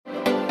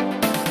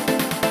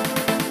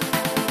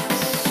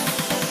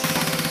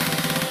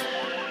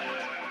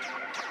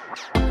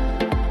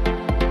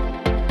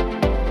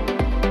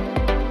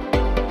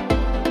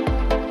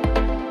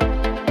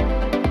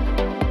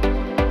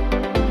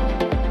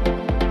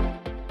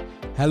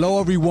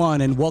Hello,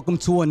 everyone, and welcome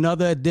to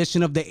another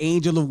edition of the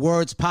Angel of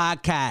Words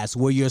podcast,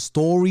 where your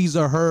stories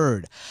are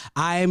heard.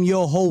 I am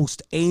your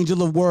host,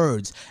 Angel of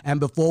Words, and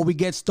before we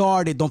get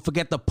started, don't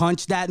forget to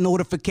punch that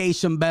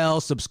notification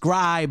bell,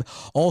 subscribe,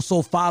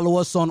 also follow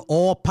us on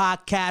all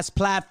podcast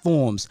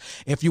platforms.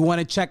 If you want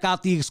to check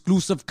out the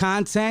exclusive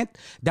content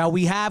that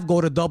we have,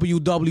 go to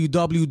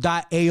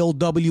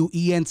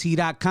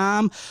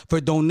www.aowent.com.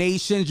 For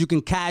donations, you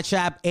can Cash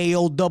App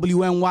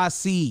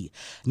AOWNYC.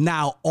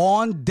 Now,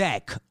 on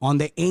deck on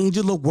the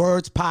Angel of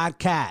Words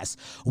podcast,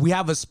 we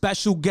have a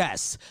special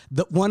guest,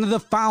 one of the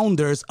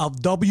founders of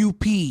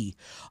WP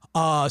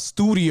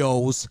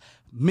Studios,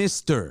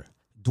 Mr.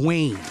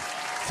 Dwayne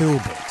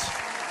Filbert.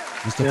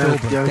 Mr.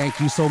 Filbert, thank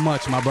you so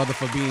much, my brother,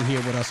 for being here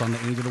with us on the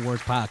Angel of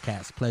Words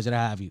podcast. Pleasure to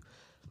have you.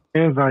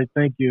 Invite,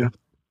 thank you.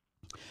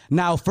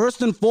 Now,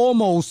 first and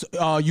foremost,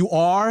 you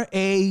are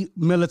a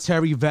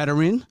military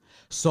veteran.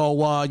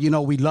 So,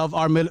 we love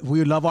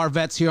our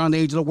vets here on the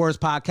Angel of Words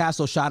podcast.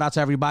 So shout out to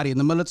everybody in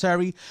the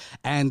military.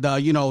 And,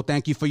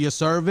 thank you for your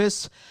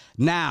service.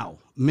 Now,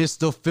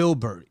 Mr.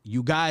 Filbert,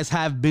 you guys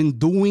have been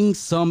doing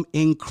some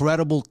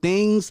incredible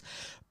things.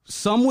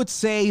 Some would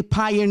say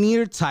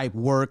pioneer type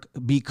work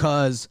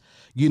because,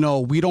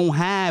 we don't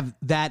have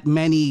that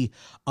many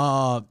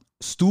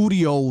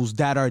studios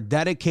that are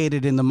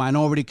dedicated in the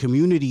minority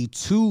community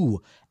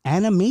to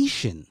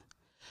animation.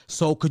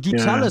 So could you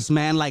tell us,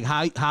 man, like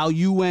how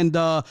you and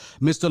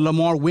Mr.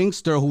 Lamar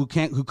Wingster, who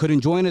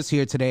couldn't join us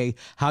here today,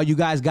 how you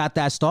guys got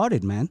that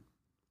started, man?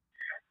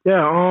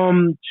 Yeah,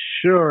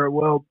 sure.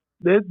 Well,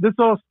 this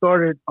all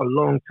started a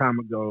long time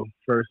ago.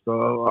 First of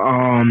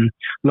all,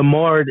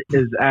 Lamar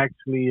is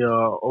actually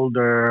an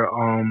older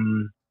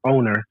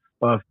owner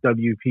of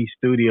WP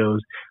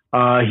Studios.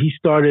 He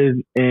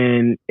started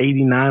in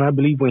 '89, I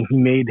believe, when he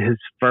made his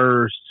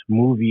first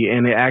movie,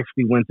 and it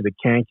actually went to the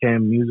Can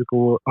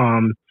Musical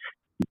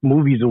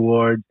Movies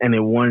Awards, and it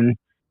won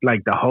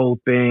like the whole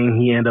thing.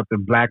 He ended up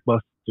in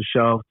Blackbuster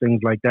Shelf,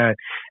 things like that.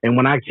 And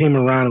when I came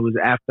around, it was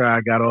after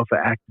I got off of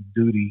active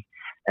duty.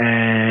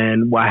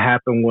 And what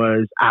happened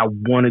was I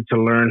wanted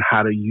to learn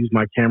how to use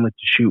my camera to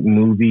shoot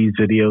movies,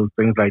 videos,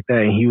 things like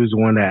that. And he was the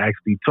one that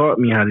actually taught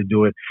me how to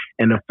do it.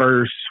 And the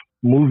first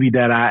movie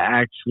that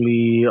I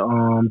actually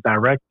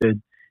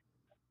directed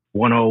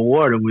won an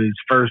award. It was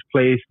first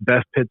place,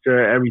 best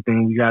picture,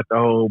 everything. We got the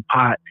whole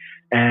pot.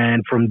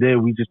 And from there,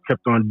 we just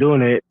kept on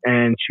doing it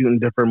and shooting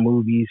different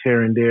movies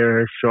here and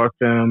there, short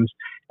films.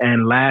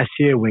 And last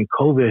year when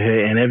COVID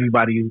hit and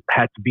everybody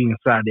had to be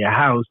inside their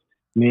house,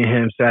 me and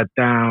him sat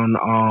down.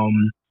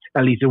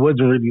 At least it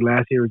wasn't really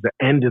last year. It was the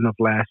ending of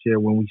last year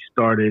when we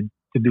started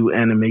to do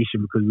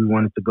animation because we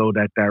wanted to go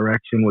that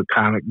direction with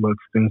comic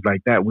books, things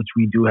like that, which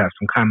we do have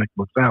some comic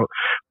books out.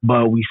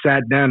 But we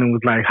sat down and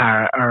was like,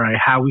 all right,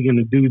 how are we going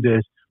to do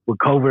this? With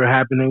COVID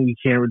happening, we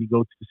can't really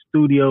go to the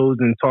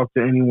studios and talk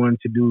to anyone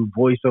to do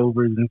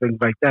voiceovers and things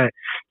like that.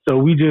 So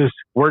we just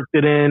worked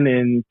it in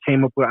and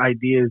came up with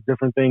ideas,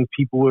 different things.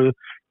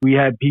 We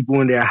had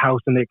people in their house,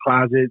 in their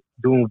closet,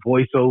 doing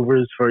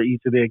voiceovers for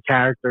each of their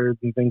characters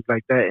and things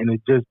like that. And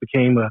it just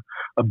became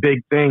a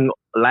big thing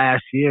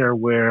last year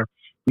where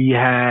we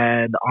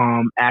had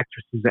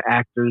actresses and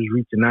actors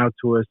reaching out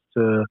to us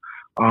to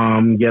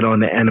get on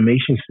the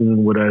animation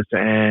scene with us,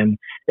 and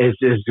it's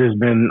just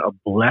been a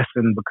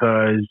blessing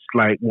because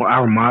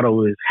our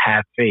motto is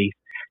have faith,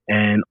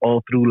 and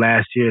all through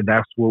last year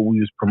that's what we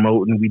was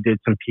promoting. We did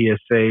some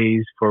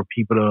PSAs for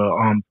people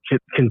to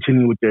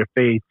continue with their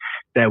faith,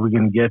 that we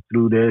can get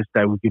through this,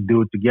 that we can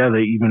do it together,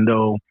 even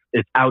though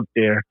it's out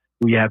there.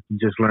 We have to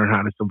just learn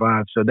how to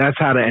survive. So that's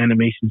how the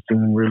animation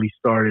scene really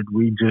started.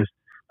 We just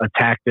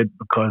attacked it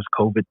because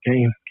COVID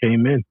came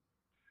in.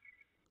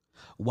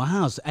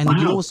 Wow. And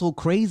you know what's so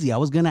crazy? I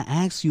was going to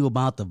ask you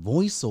about the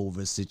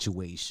voiceover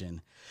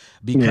situation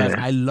because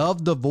I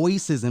love the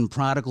voices in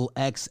Prodigal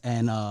X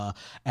and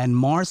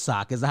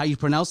Marsoc. Is that how you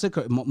pronounce it?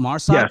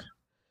 Marsoc? Yes.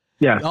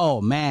 Yeah.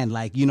 Oh, man.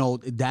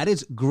 That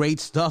is great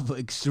stuff.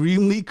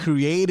 Extremely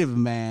creative,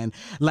 man.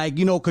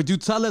 Could you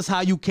tell us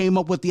how you came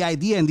up with the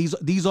idea? And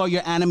these are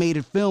your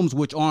animated films,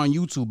 which are on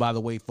YouTube, by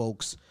the way,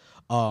 folks.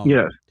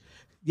 Yes.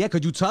 Yeah,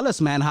 could you tell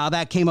us, man, how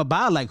that came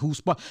about?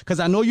 Because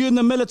I know you're in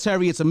the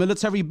military. It's a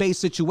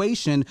military-based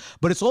situation,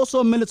 but it's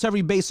also a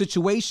military-based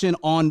situation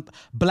on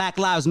Black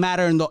Lives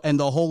Matter and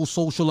the whole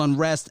social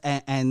unrest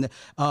and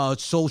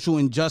social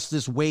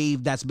injustice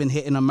wave that's been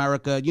hitting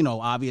America,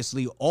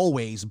 obviously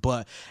always,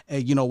 but,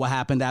 what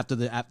happened after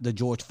the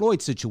George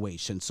Floyd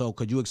situation. So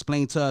could you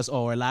explain to us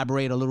or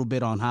elaborate a little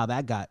bit on how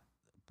that got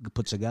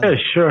put together? Yeah,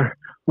 sure.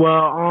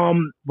 Well,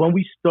 when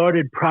we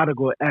started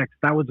Prodigal X,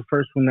 that was the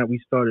first one that we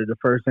started, the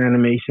first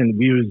animation.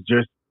 We was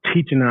just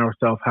teaching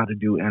ourselves how to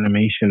do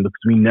animation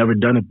because we never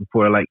done it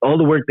before. Like all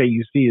the work that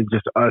you see is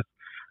just us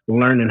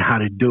learning how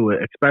to do it,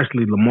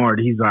 especially Lamar.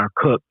 He's our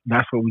cook.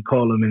 That's what we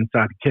call him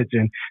inside the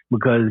kitchen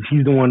because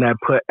he's the one that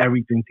put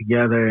everything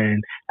together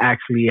and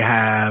actually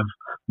have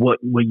what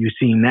you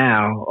see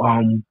now.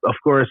 Of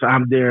course,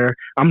 I'm there.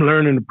 I'm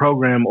learning the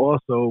program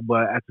also,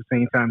 but at the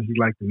same time, he's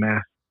like the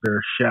master.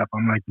 master chef.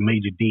 I'm like the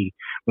major D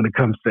when it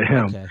comes to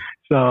him. Okay.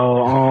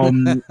 So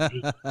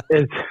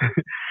it's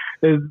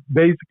it's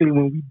basically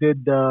when we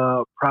did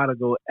the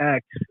Prodigal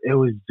X, it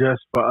was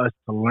just for us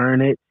to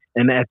learn it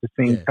and at the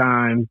same Yeah.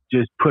 time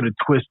just put a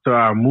twist to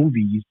our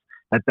movies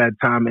at that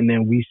time. And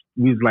then we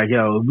was like,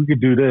 yo, if we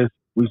could do this,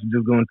 we should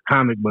just go into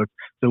comic books.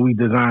 So we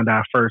designed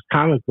our first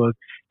comic book,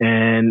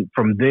 and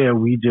from there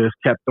we just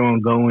kept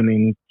on going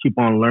and keep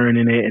on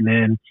learning it. And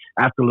then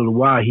after a little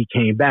while, he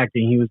came back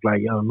and he was like,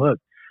 yo, look,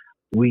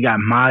 we got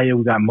Maya,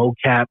 we got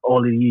mocap,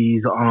 all of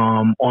these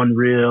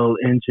Unreal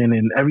Engine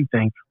and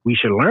everything. We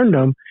should learn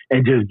them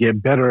and just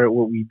get better at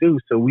what we do.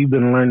 So we've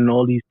been learning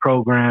all these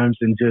programs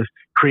and just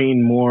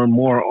creating more and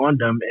more on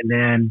them. And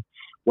then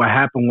what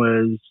happened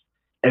was,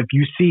 if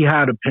you see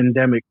how the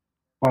pandemic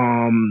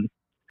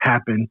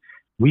happened,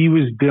 we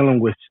was dealing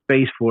with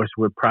Space Force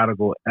with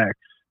Prodigal X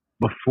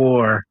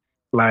before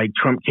like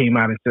Trump came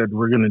out and said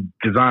we're gonna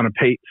design a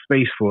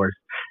Space Force,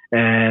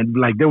 and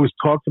like there was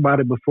talks about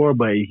it before,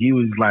 but he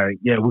was like,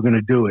 yeah, we're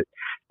gonna do it,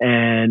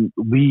 and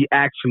we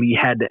actually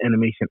had the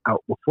animation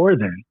out before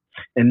then.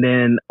 And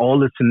then all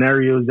the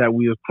scenarios that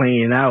we were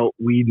playing out,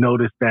 we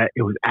noticed that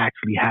it was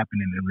actually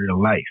happening in real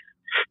life.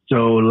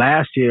 So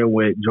last year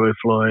with Joy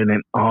Floyd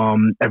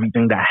and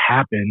everything that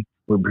happened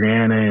with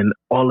Brianna and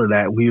all of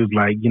that, we was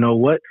like, you know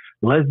what?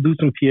 Let's do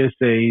some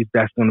PSAs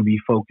that's going to be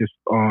focused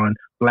on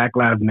Black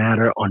Lives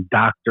Matter, on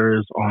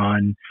doctors,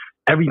 on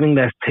everything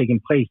that's taking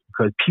place,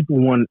 because people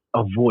want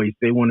a voice.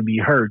 They want to be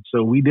heard.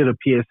 So we did a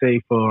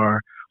PSA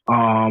for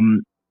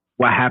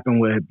what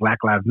happened with Black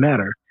Lives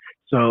Matter.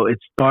 So it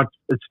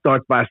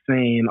starts by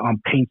saying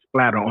paint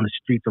splatter on the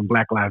streets of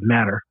Black Lives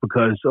Matter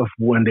because of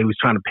when they was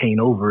trying to paint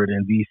over it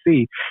in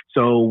DC.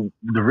 So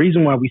the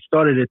reason why we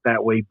started it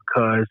that way,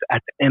 because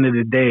at the end of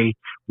the day,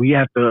 we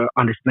have to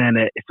understand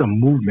that it's a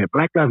movement.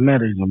 Black Lives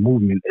Matter is a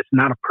movement. It's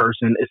not a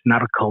person. It's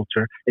not a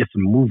culture. It's a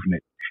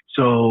movement.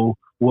 So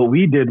what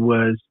we did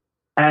was,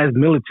 as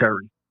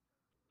military,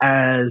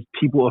 as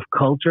people of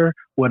culture,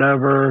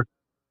 whatever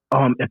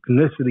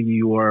ethnicity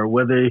you are,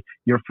 whether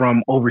you're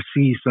from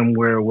overseas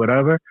somewhere or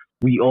whatever,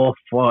 we all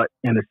fought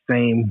in the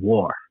same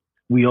war.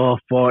 We all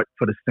fought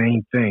for the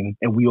same thing,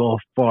 and we all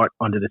fought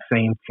under the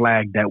same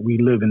flag that we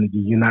live in the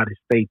United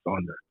States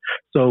under.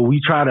 So we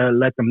try to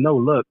let them know,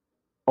 look,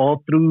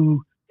 all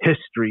through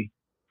history,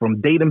 from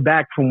dating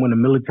back from when the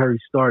military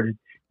started,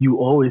 you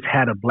always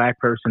had a black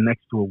person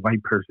next to a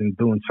white person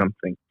doing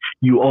something.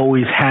 You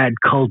always had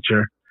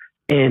culture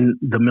in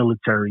the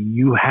military.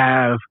 You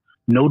have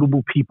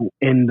notable people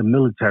in the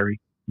military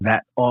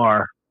that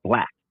are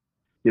black,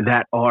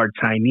 that are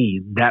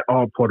Chinese, that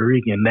are Puerto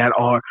Rican, that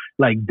are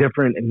like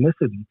different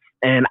ethnicities.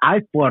 And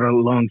I fought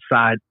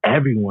alongside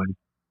everyone.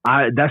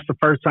 That's the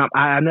first time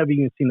I never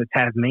even seen a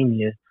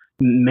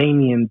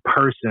Tasmanian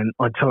person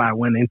until I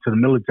went into the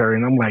military.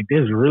 And I'm like,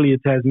 there's really a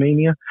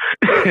Tasmania?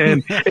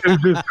 And it was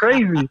just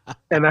crazy.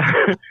 And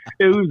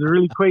it was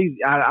really crazy.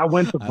 I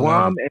went to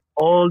Guam and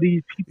all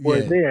these people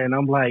were there. And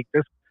I'm like,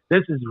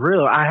 this is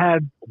real. I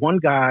had one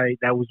guy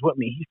that was with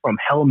me. He's from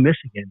Hell,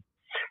 Michigan,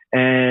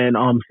 and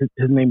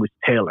his name was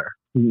Taylor,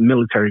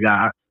 military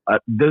guy.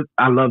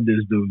 I love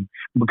this dude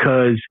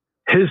because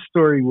his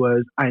story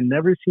was, I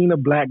never seen a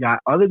black guy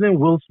other than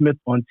Will Smith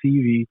on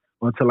TV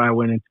until I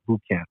went into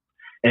boot camp.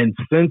 And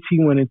since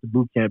he went into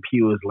boot camp,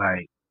 he was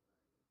like,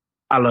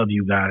 I love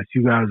you guys.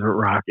 You guys are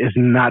rock. It's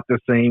not the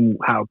same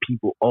how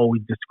people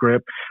always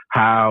describe,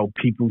 how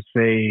people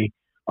say,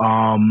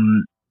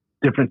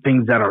 different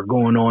things that are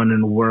going on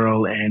in the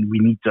world and we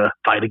need to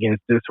fight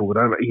against this or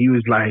whatever. He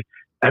was like,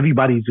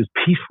 everybody's just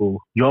peaceful.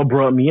 Y'all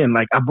brought me in.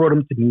 Like, I brought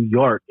him to New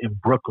York and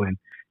Brooklyn,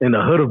 in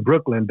the hood of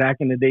Brooklyn, back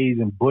in the days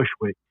in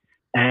Bushwick.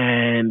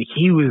 And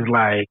he was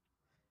like,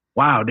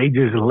 wow, they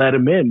just let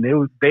him in.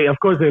 They of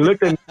course, they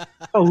looked at me,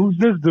 oh, who's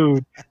this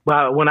dude?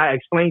 But when I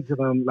explained to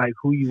them, like,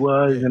 who he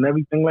was and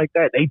everything like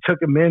that, they took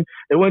him in.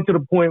 It went to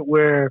the point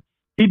where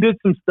he did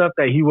some stuff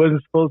that he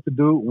wasn't supposed to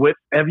do with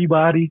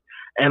everybody.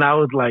 And I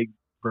was like,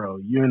 bro,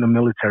 you're in the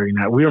military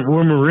now. We're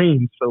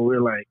Marines, so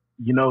we're like,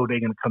 you know, they're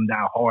gonna come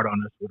down hard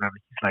on us, whatever.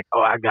 He's like,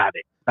 oh, I got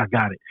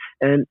it,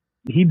 and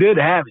he did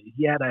have it.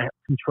 He had a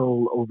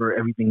control over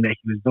everything that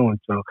he was doing,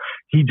 so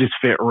he just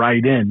fit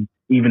right in,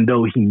 even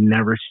though he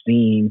never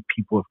seen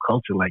people of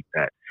culture like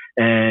that.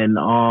 And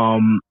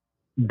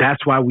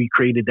that's why we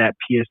created that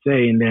PSA.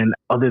 And then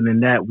other than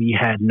that, we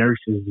had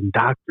nurses and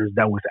doctors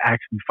that was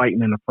actually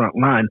fighting in the front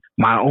line.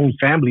 My own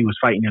family was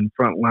fighting in the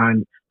front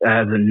line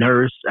as a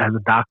nurse, as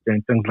a doctor,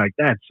 and things like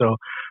that. So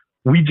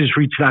we just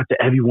reached out to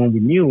everyone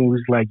we knew and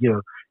was like, yo,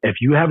 if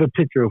you have a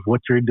picture of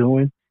what you're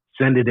doing,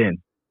 send it in.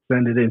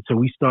 So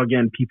we start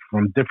getting people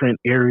from different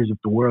areas of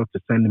the world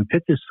to send in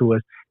pictures to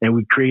us, and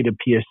we create a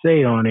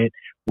PSA on it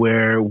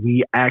where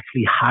we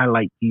actually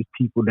highlight these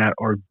people that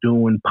are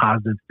doing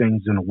positive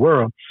things in the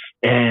world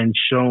and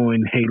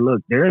showing, hey,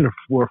 look, they're in the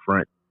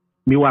forefront.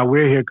 Meanwhile,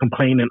 we're here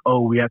complaining,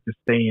 oh, we have to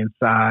stay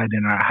inside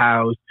in our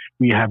house.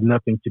 We have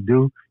nothing to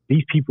do.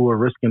 These people are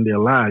risking their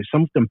lives.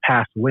 Some of them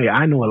passed away.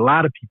 I know a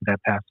lot of people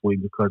that passed away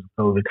because of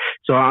COVID.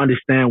 So I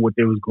understand what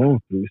they was going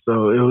through.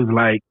 So it was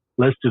like,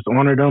 let's just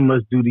honor them.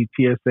 Let's do these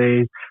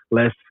PSAs.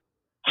 Let's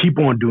keep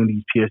on doing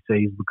these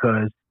PSAs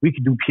because we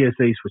could do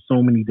PSAs for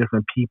so many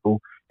different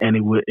people and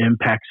it would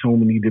impact so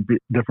many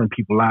different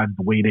people's lives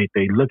the way that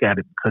they look at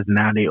it because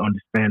now they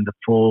understand the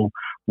full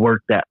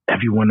work that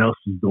everyone else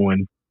is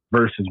doing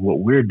versus what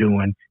we're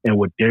doing and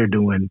what they're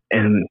doing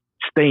and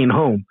staying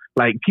home.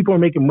 Like people are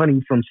making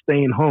money from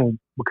staying home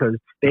because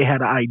they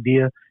had an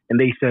idea and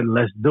they said,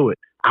 let's do it.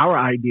 Our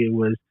idea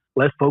was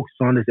let's focus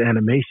on this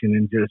animation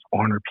and just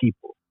honor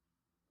people.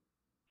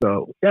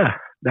 So yeah,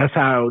 that's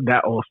how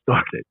that all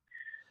started.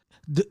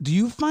 Do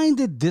you find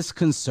it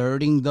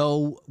disconcerting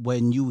though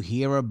when you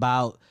hear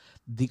about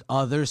the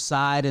other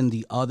side and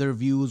the other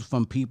views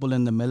from people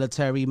in the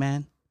military,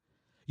 man?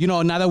 You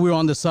know, now that we're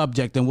on the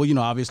subject, and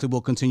obviously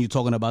we'll continue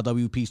talking about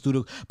WP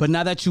Studio, but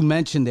now that you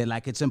mentioned it,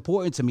 like, it's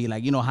important to me,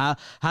 like,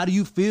 how do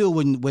you feel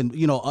when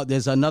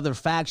there's another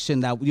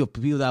faction that,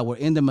 people that were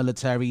in the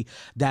military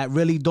that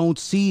really don't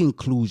see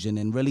inclusion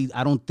and really,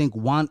 I don't think,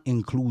 want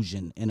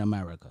inclusion in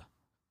America?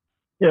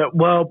 Yeah,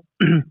 well,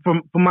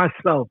 for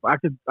myself, I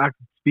could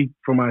speak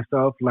for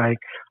myself. Like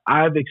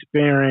I've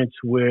experienced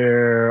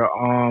where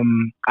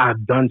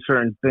I've done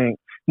certain things.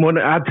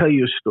 I'll tell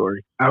you a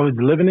story. I was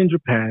living in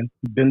Japan,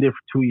 been there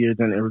for 2 years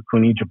in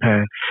Iwakuni,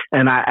 Japan,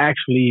 and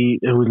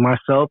it was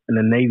myself and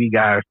a Navy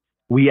guy.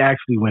 We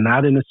actually went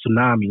out in a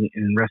tsunami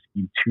and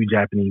rescued 2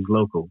 Japanese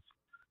locals.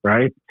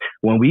 Right?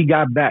 When we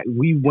got back,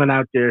 we went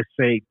out there,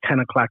 say 10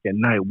 o'clock at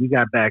night. We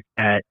got back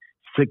at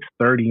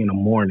 6:30 in the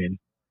morning.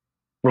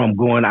 From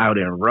going out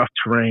in rough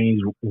terrains,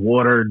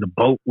 water, the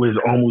boat was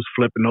almost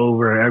flipping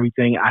over,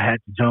 everything. I had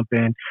to jump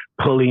in,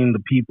 pulling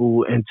the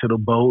people into the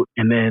boat,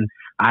 and then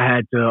I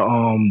had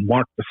to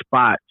mark the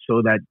spot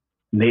so that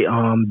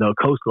the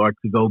Coast Guard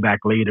could go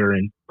back later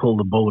and pull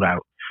the boat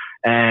out.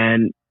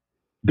 And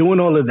doing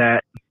all of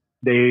that,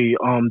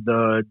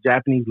 the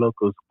Japanese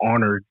locals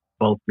honored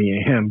both me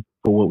and him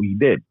for what we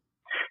did.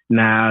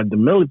 Now the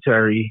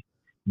military,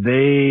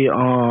 they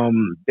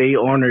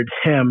honored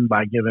him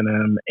by giving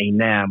him a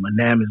NAM. A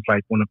NAM is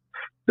like one of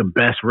the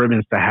best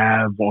ribbons to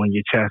have on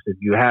your chest if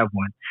you have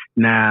one.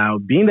 Now,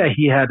 being that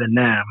he had a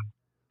NAM,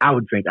 I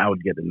would think I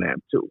would get a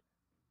NAM too.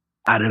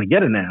 I didn't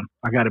get a NAM.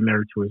 I got a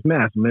Meritorious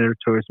Mass. A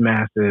Meritorious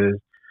Mass is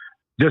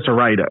just a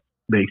write-up,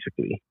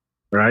 basically,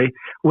 right?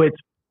 Which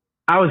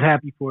I was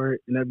happy for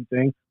it and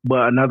everything,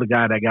 but another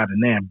guy that got a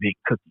NAM, Big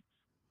Cookies,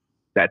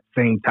 that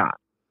same time.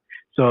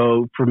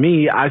 So for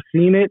me, I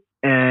seen it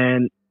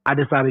and I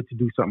decided to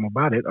do something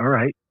about it. All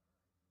right,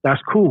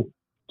 that's cool.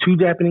 2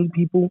 Japanese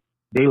people,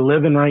 they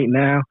living right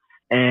now,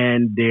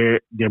 and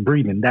they're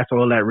breathing. That's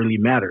all that really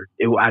mattered.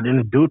 I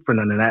didn't do it for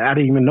none of that. I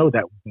didn't even know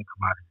that was going to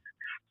come out of it.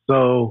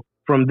 So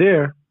from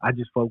there, I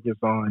just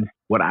focused on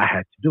what I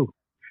had to do.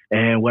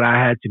 And what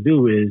I had to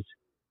do is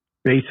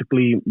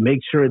basically make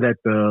sure that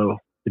the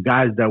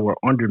guys that were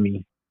under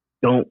me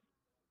don't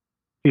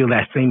feel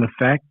that same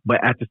effect,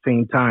 but at the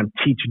same time,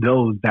 teach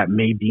those that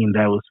may be in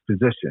those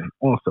positions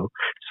also.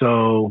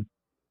 So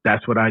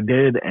that's what I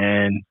did.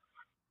 And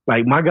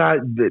like my guys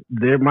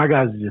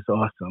are just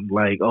awesome.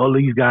 Like all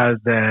these guys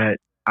that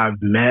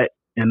I've met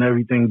and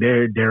everything,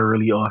 they're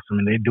really awesome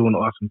and they're doing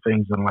awesome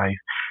things in life.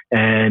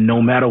 And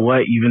no matter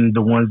what, even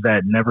the ones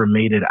that never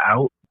made it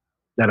out,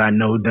 that I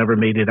know never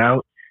made it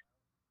out,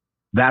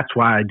 that's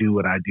why I do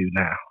what I do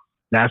now.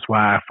 That's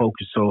why I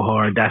focus so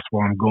hard. That's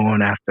why I'm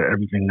going after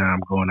everything that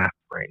I'm going after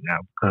right now.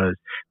 Because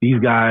these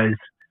guys,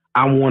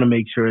 I want to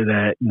make sure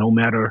that no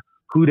matter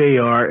who they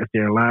are, if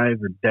they're alive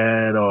or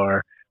dead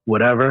or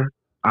whatever,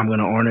 I'm going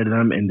to honor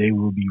them and they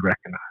will be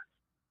recognized.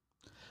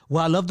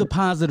 Well, I love the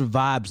positive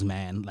vibes,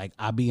 man. Like,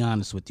 I'll be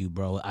honest with you,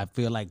 bro. I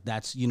feel like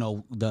that's,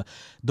 the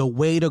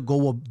way to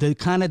go, the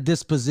kind of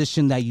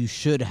disposition that you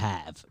should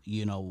have,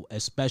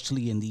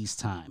 especially in these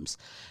times.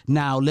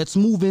 Now, let's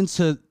move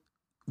into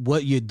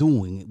what you're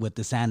doing with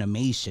this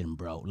animation,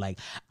 bro. Like,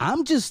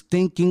 I'm just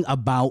thinking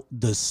about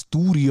the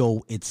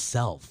studio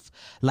itself.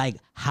 Like,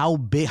 how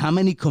big, how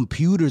many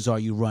computers are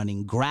you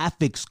running?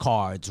 Graphics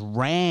cards,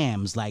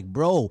 RAMs. Like,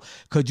 bro,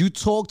 could you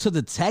talk to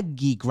the tech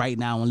geek right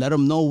now and let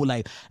them know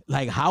like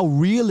how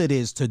real it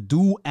is to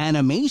do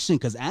animation?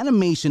 Because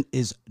animation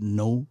is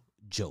no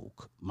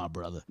joke, my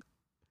brother.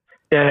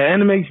 Yeah,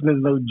 animation is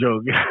no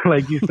joke,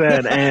 like you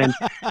said, and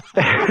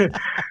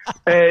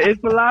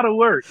it's a lot of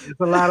work.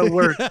 It's a lot of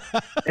work.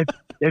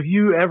 If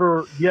you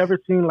ever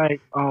seen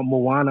like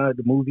Moana,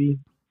 the movie,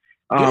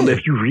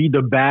 if you read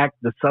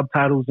the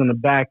subtitles in the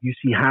back, you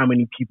see how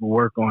many people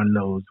work on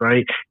those,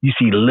 right? You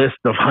see lists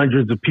of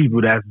hundreds of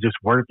people that's just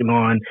working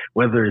on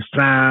whether it's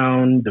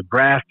sound, the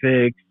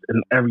graphics,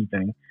 and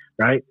everything,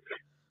 right?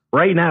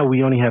 Right now,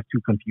 we only have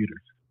 2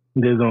 computers.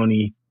 There's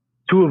only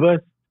 2 of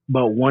us.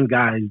 But one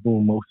guy is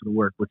doing most of the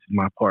work, which is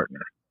my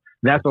partner.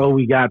 That's all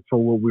we got for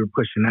what we're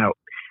pushing out.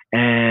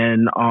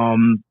 And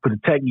for the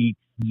tech geeks,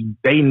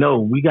 they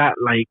know we got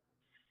like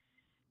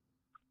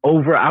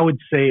over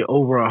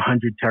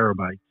 100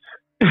 terabytes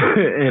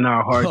in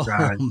our hard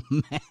drive.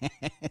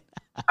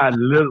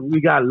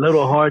 We got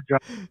little hard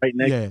drive right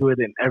next to it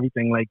and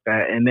everything like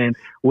that. And then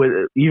with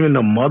even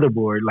the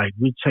motherboard, like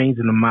we're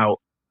changing them out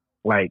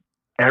like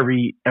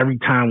every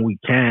time we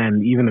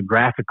can, even the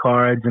graphic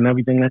cards and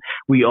everything.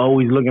 We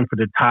always looking for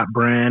the top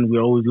brand. We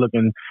always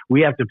looking.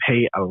 We have to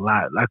pay a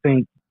lot. I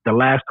think the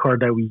last card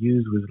that we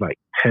used was like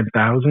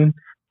 10,000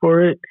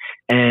 for it,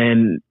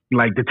 and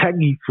like the tech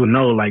geeks will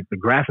know, like the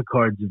graphic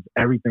cards is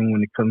everything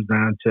when it comes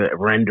down to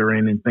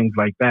rendering and things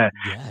like that.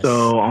 Yes,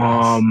 So,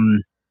 yes.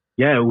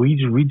 yeah,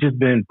 we just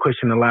been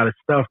pushing a lot of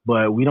stuff,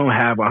 but we don't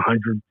have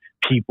 100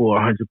 people or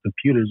 100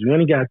 computers. We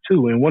only got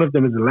two, and one of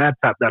them is a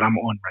laptop that I'm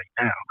on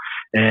right now.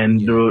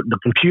 And Yeah. the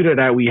computer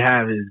that we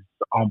have is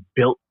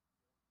built,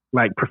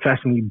 like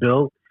professionally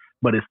built,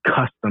 but it's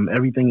custom.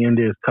 Everything in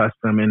there is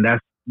custom, and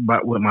that's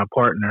with my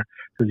partner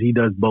because he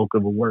does bulk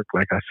of the work,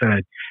 like I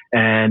said.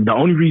 And the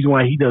only reason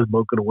why he does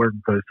bulk of the work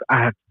because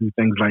I have to do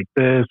things like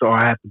this, or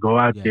I have to go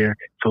out Yeah. there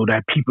so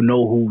that people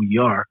know who we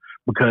are.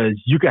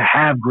 Because you can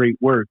have great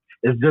work.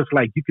 It's just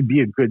like you could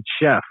be a good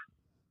chef,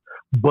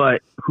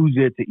 but who's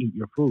there to eat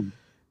your food?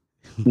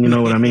 You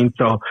know what I mean?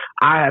 So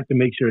I have to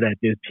make sure that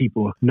there's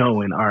people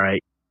knowing, all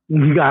right,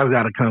 you guys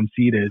got to come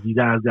see this. You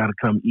guys got to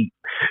come eat.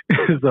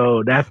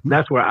 So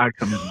that's where I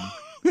come in.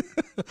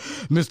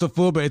 Mr.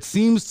 Fulber, it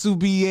seems to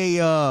be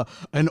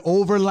an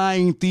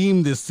overlying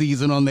theme this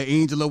season on the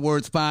Angel of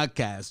Words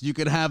podcast. You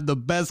could have the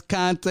best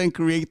content,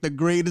 create the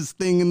greatest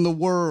thing in the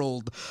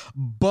world,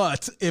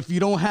 but if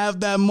you don't have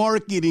that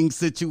marketing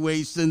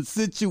situation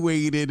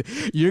situated,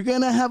 you're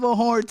gonna have a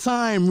hard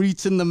time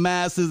reaching the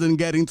masses and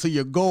getting to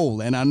your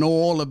goal. And I know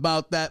all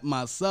about that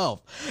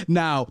myself.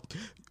 Now,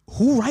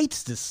 who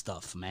writes this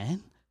stuff,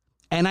 man?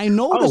 And I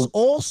notice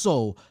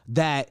also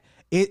that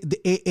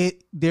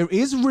there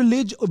is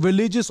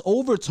religious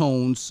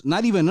overtones,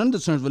 not even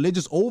undertones,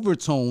 religious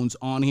overtones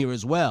on here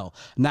as well.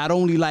 Not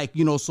only like,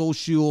 you know,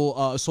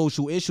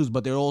 social issues,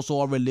 but there also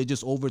are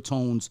religious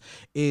overtones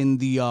in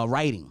the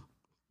writing.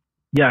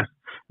 Yes,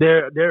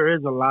 there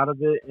is a lot of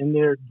it in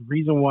there. The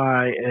reason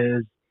why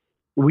is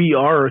we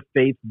are a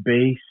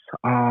faith-based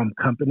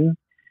company,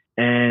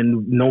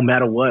 and no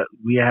matter what,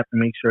 we have to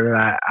make sure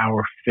that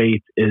our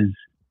faith is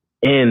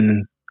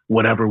in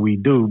whatever we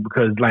do,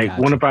 because like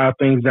Gotcha. one of our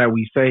things that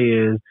we say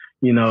is,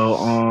 you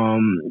know,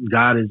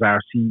 God is our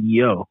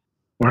CEO,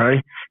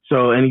 right?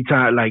 So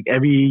anytime, like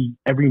every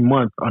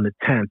month on the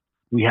 10th,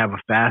 we have a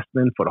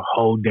fasting for the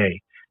whole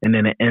day, and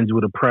then it ends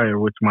with a prayer,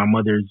 which my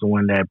mother is the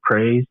one that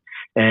prays,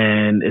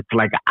 and it's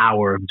like an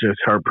hour of just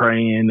her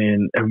praying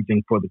and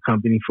everything for the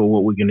company for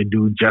what we're gonna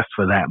do just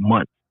for that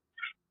month.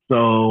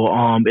 So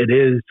it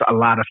is a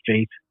lot of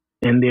faith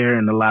in there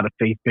and a lot of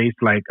faith based.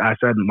 Like I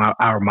said,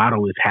 our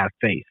motto is have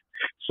faith.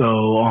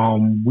 So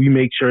we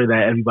make sure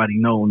that everybody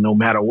know, no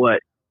matter what,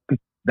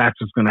 that's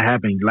what's going to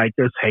happen. Like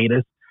us, hate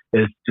us,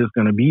 it's just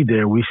going to be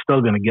there. We're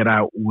still going to get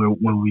out when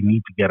we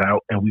need to get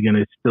out, and we're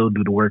going to still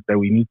do the work that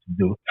we need to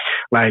do.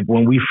 Like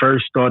when we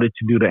first started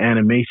to do the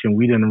animation,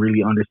 we didn't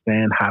really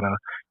understand how to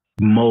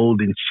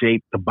mold and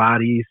shape the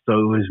bodies, so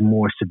it was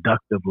more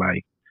seductive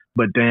like.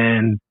 But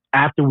then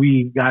after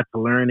we got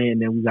to learn it,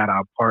 and then we got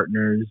our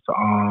partners,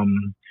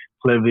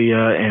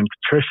 Clivia and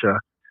Patricia,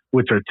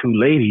 which are two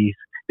ladies,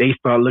 they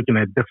start looking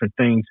at different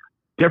things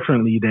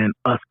differently than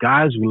us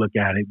guys will look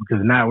at it,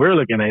 because now we're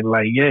looking at it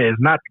like, yeah, it's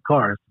not the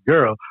car, it's the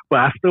girl, but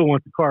I still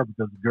want the car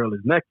because the girl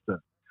is next to her.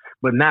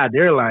 But now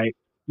they're like,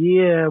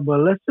 yeah, but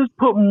let's just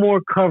put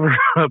more cover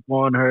up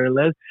on her.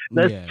 Let's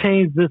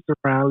change this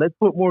around. Let's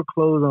put more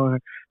clothes on her.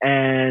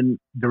 And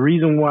the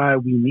reason why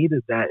we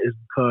needed that is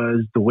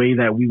because the way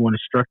that we want to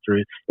structure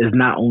it is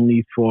not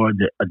only for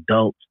the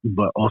adults,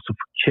 but also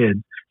for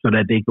kids, so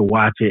that they can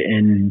watch it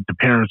and the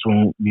parents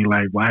won't be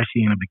like, why is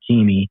she in a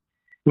bikini?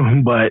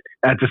 But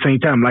at the same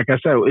time, like I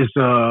said, it's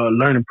a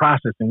learning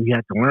process, and we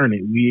had to learn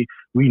it. We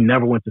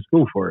never went to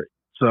school for it.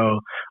 So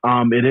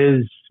it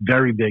is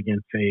very big in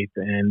faith,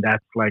 and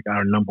that's like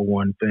our number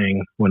one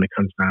thing when it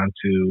comes down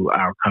to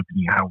our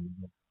company and how we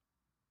work.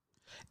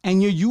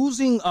 And you're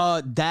using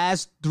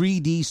Dash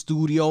 3D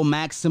Studio,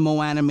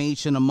 Maximo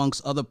Animation,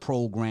 amongst other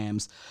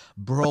programs.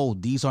 Bro,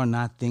 these are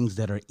not things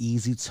that are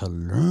easy to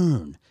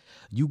learn.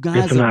 You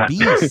guys are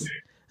beasts.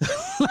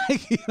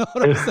 Like, you know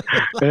what I'm saying?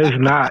 Like, it's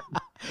not.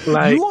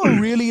 Like, you are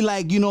really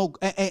like, you know,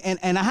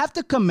 and I have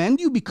to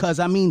commend you, because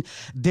I mean,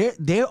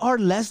 there are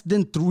less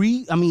than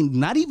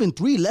not even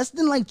 3, less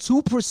than like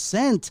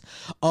 2%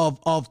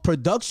 of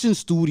production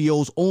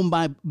studios owned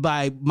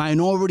by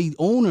minority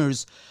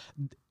owners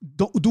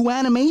do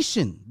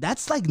animation.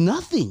 That's like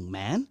nothing,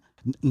 man.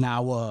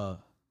 Now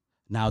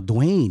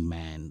Dwayne,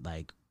 man,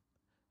 like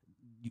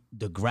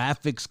the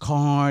graphics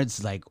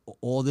cards, like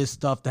all this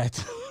stuff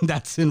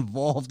that's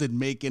involved in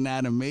making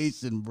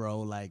animation, bro.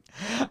 Like,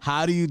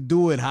 how do you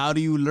do it? How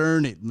do you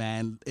learn it,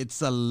 man?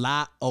 It's a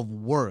lot of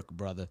work,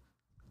 brother.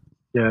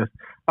 Yes.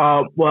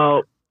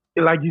 Well,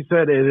 like you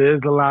said, it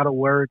is a lot of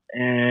work,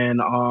 and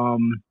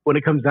when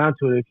it comes down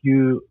to it, if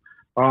you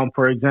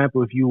for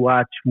example, if you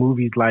watch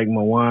movies like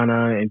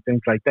Moana and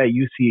things like that,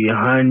 you see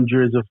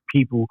hundreds of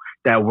people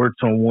that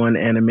worked on one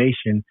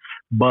animation.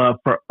 But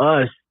for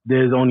us,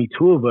 there's only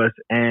 2 of us,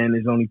 and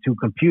there's only 2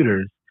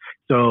 computers.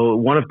 So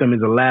one of them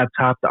is a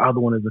laptop. The other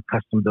one is a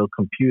custom built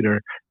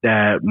computer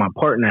that my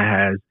partner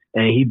has.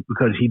 and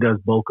because he does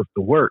bulk of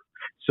the work.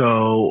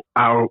 So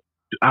our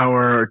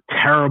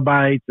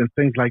terabytes and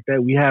things like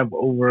that, we have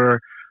over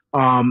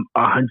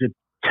 100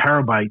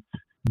 terabytes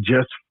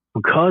just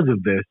because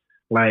of this.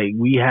 Like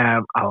we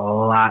have a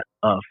lot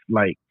of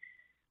like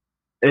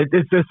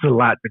it's just a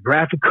lot. The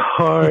graphic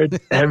cards,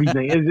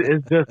 everything.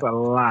 It's just a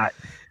lot.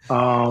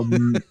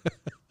 Somebody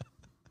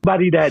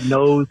that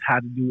knows how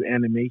to do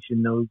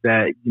animation knows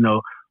that,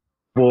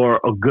 for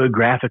a good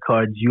graphic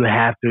card, you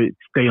have to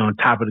stay on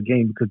top of the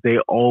game because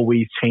they're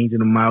always changing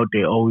them out.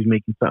 They're always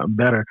making something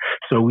better.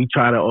 So we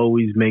try to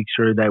always make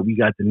sure that we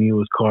got the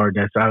newest card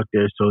that's out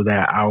there so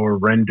that our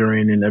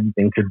rendering and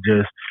everything could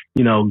just,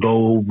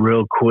 go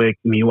real quick.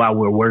 Meanwhile,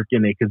 we're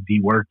working, it could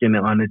be working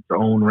on its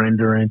own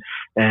rendering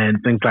and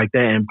things like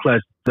that. And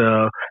plus,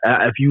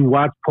 if you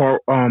watch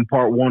part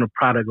one of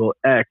Prodigal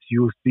X,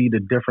 you'll see the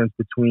difference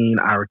between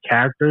our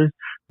characters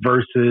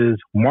versus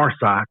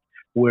Marsoc,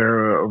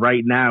 where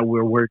right now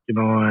we're working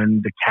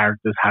on the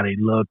characters, how they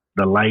look,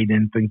 the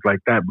lighting, things like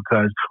that,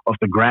 because of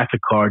the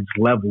graphic cards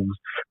levels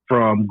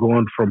from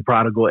going from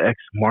Prodigal X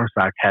to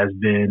Marsoc has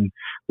been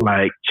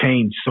like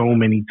changed so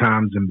many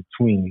times in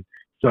between.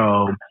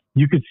 So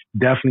you could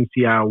definitely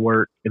see our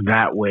work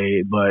that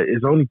way, but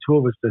it's only two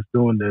of us that's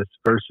doing this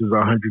versus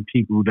 100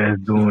 people that's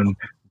doing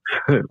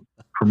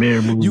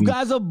premiere movies. You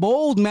guys are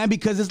bold, man,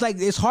 because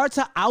it's hard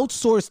to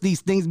outsource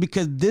these things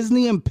because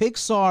Disney and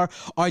Pixar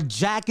are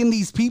jacking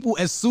these people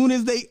as soon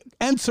as they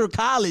enter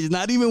college,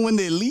 not even when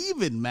they're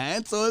leaving,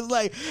 man. So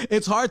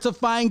it's hard to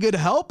find good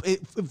help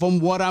from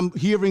what I'm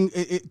hearing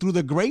through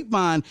the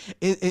grapevine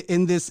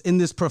in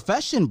this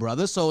profession,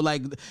 brother. So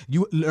like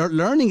you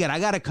learning it, I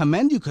got to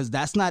commend you because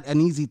that's not an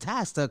easy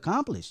task to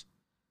accomplish.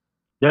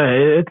 Yeah,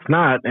 it's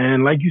not.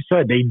 And like you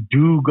said, they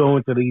do go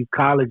into these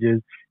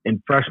colleges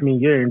in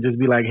freshman year and just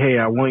be like, hey,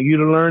 I want you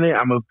to learn it.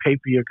 I'm going to pay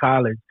for your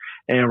college.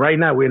 And right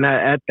now we're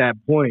not at that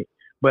point.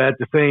 But at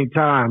the same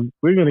time,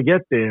 we're going to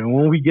get there. And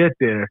when we get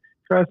there,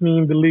 trust me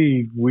and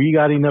believe, we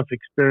got enough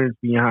experience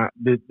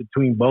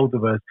between both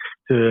of us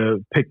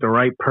to pick the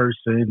right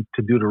person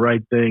to do the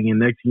right thing. And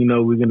next thing you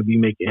know, we're going to be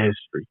making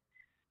history.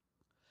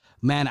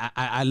 Man,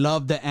 I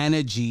love the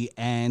energy.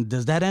 And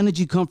does that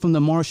energy come from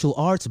the martial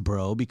arts,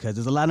 bro? Because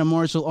there's a lot of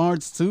martial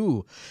arts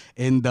too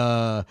in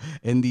the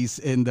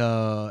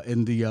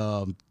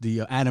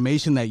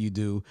animation that you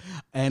do.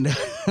 And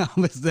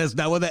that's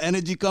not where the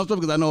energy comes from,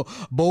 because I know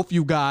both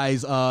you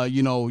guys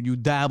you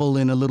dabble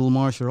in a little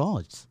martial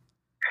arts.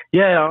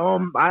 Yeah,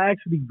 I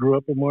actually grew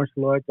up in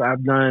martial arts.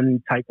 I've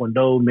done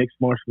Taekwondo, mixed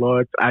martial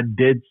arts. I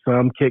did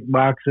some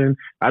kickboxing.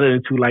 I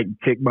didn't too like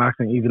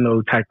kickboxing, even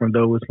though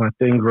Taekwondo was my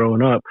thing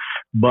growing up.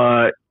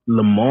 But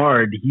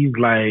Lamar, he's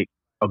like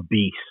a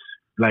beast.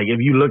 Like if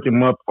you look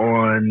him up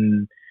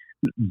on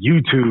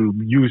YouTube,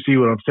 you see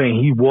what I'm saying.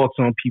 He walks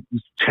on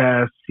people's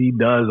chests. He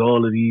does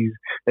all of these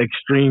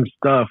extreme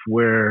stuff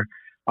where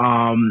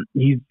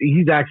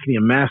he's actually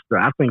a master.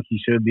 I think he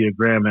should be a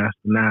grandmaster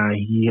now.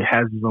 He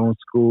has his own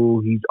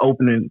school. He's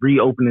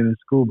reopening his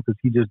school because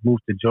he just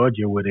moved to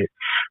Georgia with it.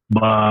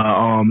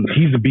 But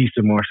he's a beast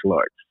in martial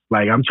arts.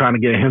 Like I'm trying to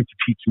get him to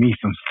teach me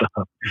some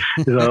stuff.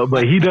 So,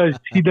 but he does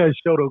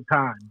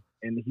Shotokan,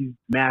 and he's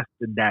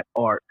mastered that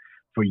art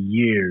for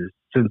years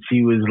since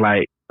he was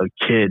like a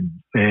kid.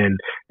 And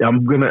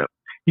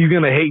he's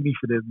gonna hate me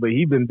for this, but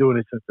he's been doing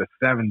it since the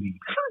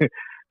 70s.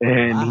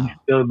 And wow. He's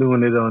still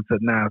doing it until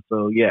now.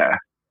 So, yeah.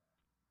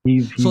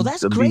 So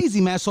that's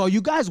crazy, man. So are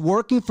you guys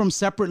working from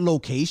separate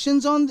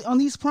locations on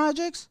these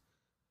projects?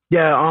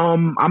 Yeah,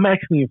 I'm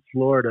actually in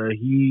Florida.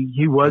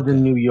 He was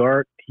in New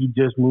York. He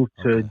just moved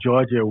to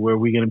Georgia, where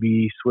we're going to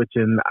be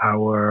switching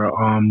our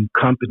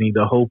company.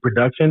 The whole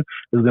production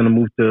is going to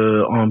move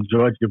to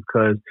Georgia,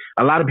 because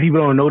a lot of people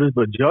don't know this,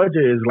 but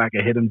Georgia is like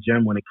a hidden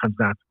gem when it comes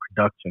down to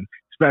production.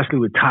 Especially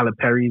with Tyler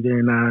Perry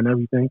there now and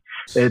everything.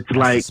 It's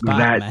that's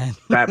like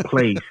that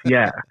place,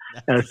 yeah.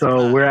 And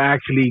so we're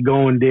actually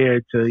going there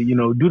to,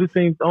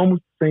 do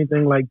almost the same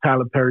thing like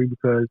Tyler Perry,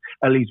 because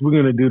at least we're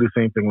gonna do the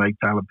same thing like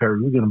Tyler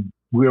Perry.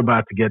 We're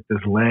about to get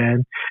this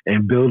land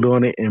and build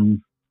on it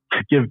and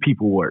give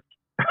people work.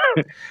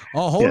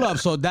 Hold up.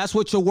 So that's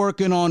what you're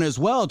working on as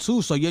well,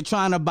 too. So you're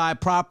trying to buy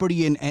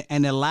property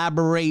and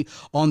elaborate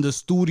on the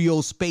studio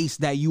space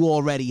that you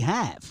already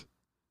have.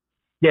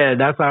 Yeah,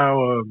 that's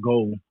our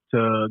goal,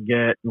 to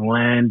get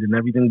land and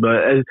everything.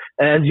 But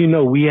as you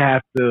know, we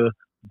have to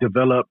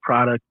develop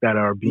products that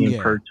are being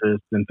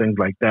purchased and things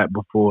like that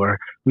before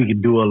we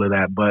can do all of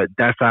that. But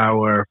that's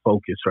our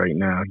focus right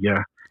now.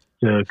 Yeah.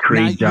 To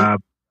create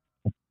jobs.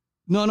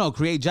 No,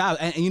 create jobs.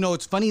 And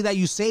it's funny that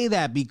you say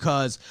that,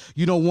 because,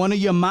 one of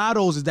your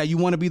mottos is that you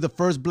want to be the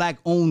first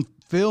Black-owned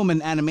film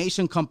and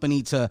animation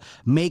company to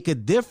make a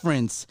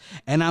difference.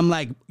 And I'm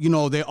like,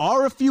 there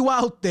are a few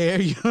out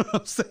there, you know what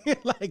I'm saying?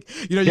 Like,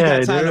 you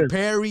got Tyler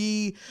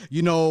Perry,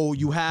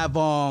 you have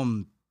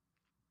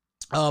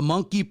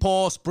Monkey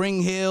Paw,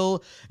 Spring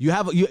Hill. You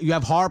have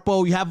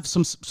Harpo. You have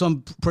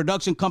some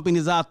production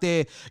companies out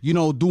there,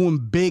 doing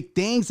big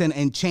things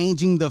and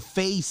changing the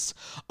face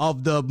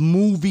of the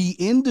movie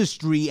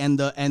industry and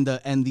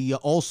the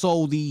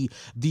also the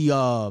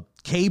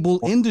cable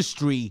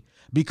industry.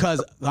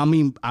 Because I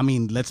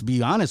mean, let's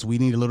be honest. We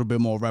need a little bit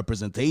more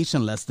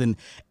representation. Less than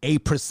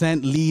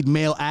 8% lead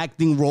male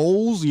acting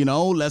roles.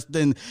 Less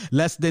than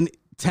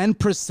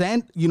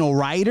 10%.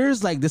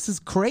 Writers. Like, this is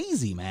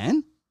crazy,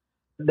 man.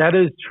 That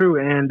is true,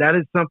 and that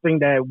is something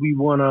that we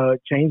want to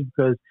change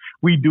because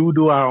we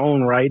do our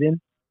own writing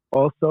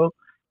also.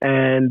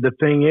 And the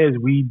thing is,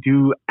 we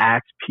do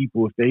ask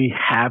people if they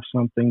have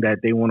something that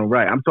they want to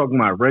write. I'm talking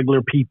about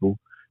regular people.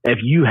 If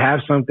you have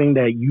something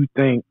that you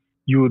think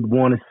you would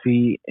want to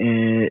see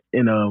in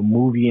a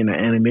movie, in an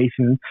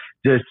animation,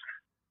 just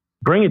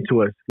bring it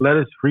to us. Let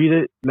us read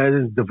it. Let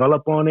us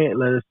develop on it.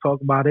 Let us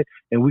talk about it,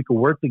 and we can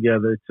work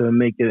together to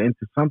make it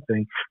into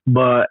something.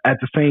 But at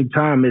the same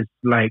time, it's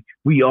like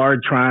we are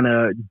trying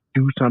to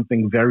do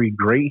something very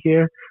great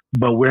here,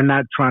 but we're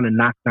not trying to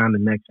knock down the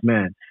next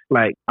man.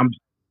 Like, I'm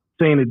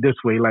saying it this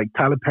way, like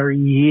Tyler Perry,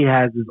 he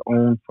has his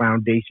own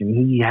foundation.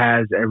 He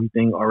has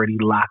everything already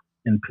locked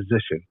in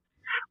position.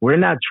 We're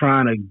not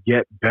trying to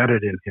get better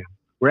than him.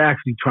 We're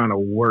actually trying to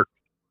work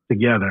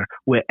together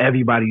with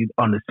everybody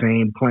on the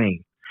same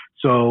plane.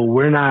 So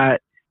we're not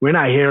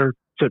here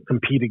to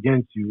compete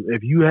against you.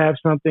 If you have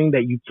something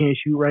that you can't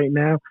shoot right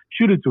now,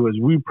 shoot it to us.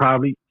 We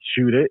probably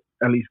shoot it.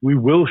 At least we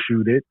will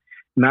shoot it.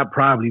 Not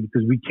probably,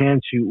 because we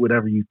can shoot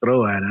whatever you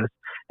throw at us.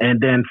 And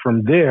then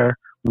from there,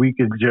 we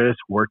could just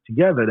work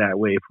together that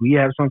way. If we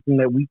have something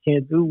that we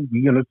can't do,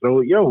 we're going to throw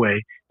it your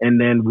way.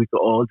 And then we could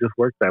all just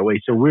work that way.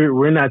 So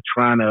we're not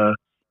trying to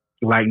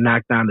like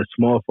knock down the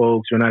small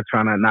folks. We're not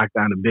trying to knock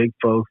down the big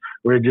folks.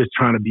 We're just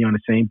trying to be on the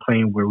same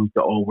plane where we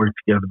can all work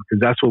together, because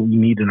that's what we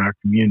need in our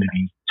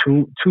community.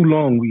 Too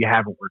long we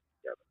haven't worked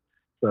together.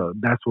 So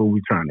that's what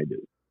we're trying to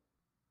do.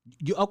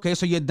 Okay,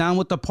 so you're down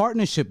with the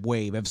partnership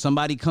wave. If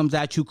somebody comes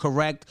at you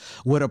correct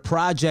with a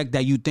project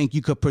that you think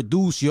you could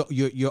produce,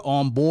 you're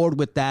on board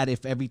with that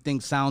if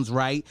everything sounds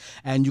right,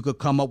 and you could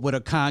come up with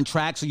a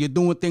contract. So you're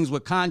doing things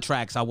with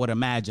contracts, I would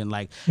imagine.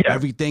 Like,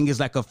 everything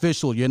is like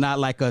official. You're not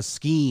like a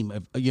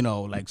scheme,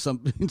 like some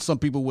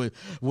people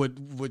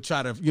would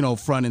try to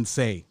front and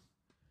say.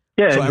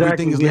 Yeah, so exactly.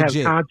 Everything is we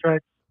legit. Have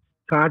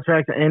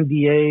contracts,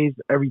 NDAs,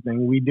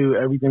 everything. We do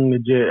everything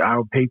legit.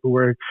 Our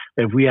paperwork.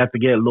 If we have to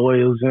get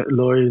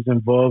lawyers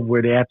involved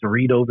where they have to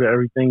read over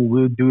everything,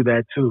 we'll do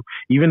that too.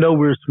 Even though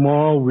we're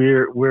small,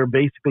 we're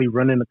basically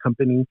running the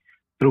company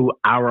through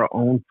our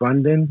own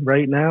funding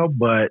right now.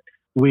 But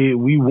we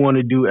want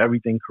to do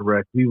everything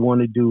correct. We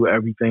want to do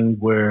everything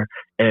where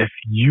if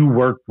you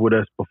worked with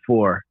us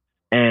before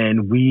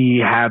and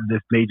we have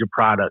this major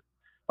product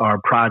or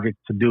project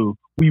to do,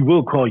 we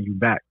will call you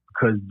back.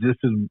 Because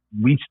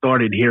we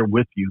started here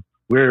with you.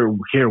 We're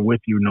here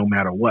with you no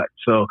matter what.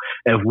 So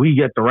if we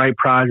get the right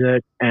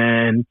project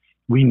and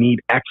we need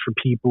extra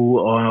people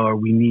or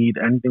we need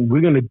anything,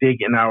 we're going to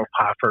dig in our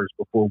pot first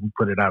before we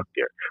put it out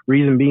there.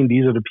 Reason being,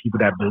 these are the people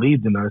that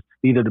believed in us.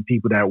 These are the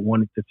people that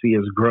wanted to see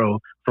us grow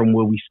from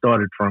where we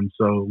started from.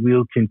 So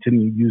we'll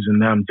continue using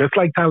them. Just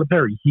like Tyler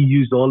Perry, he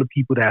used all the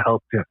people that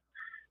helped him.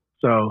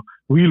 So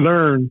we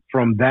learn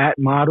from that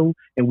model,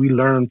 and we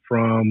learn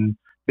from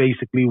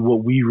basically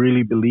what we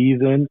really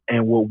believe in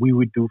and what we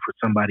would do for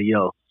somebody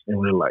else in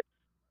real life.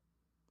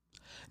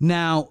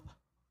 Now,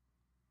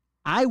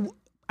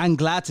 I'm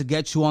glad to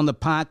get you on the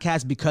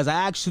podcast because I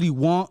actually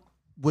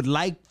would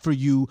like for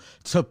you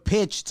to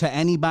pitch to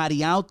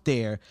anybody out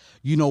there,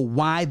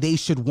 why they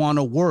should want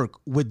to work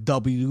with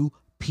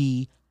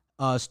WP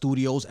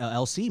Studios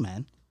LLC,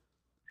 man.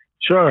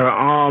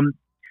 Sure.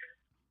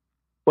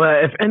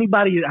 Well, if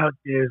anybody out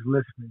there is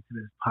listening to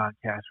this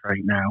podcast right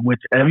now, which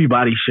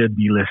everybody should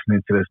be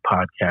listening to this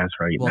podcast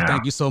right now. Well,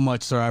 thank you so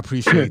much, sir. I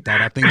appreciate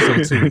that. I think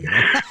so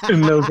too.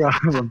 No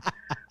problem.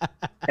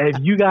 If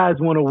you guys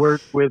want to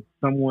work with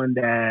someone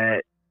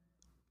that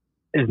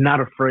is not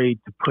afraid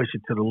to push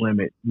it to the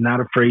limit, not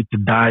afraid to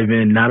dive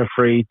in, not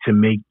afraid to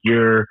make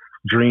your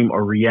dream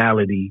a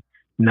reality,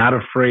 not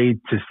afraid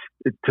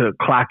to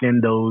clock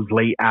in those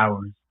late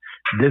hours,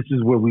 this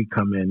is where we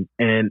come in.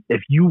 And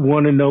if you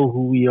want to know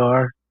who we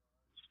are,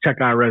 check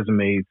our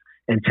resumes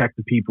and check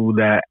the people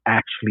that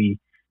actually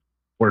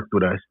worked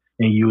with us,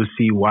 and you will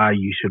see why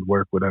you should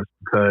work with us,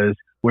 because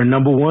we're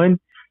number one.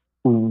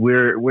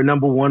 We're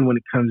number one when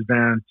it comes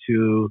down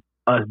to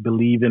us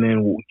believing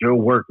in your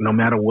work, no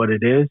matter what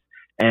it is.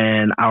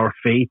 And our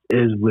faith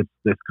is with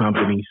this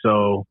company.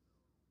 So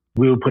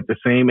we'll put the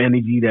same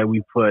energy that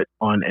we put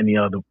on any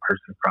other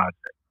person's project.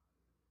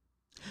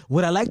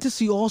 What I like to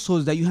see also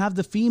is that you have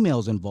the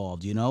females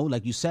involved,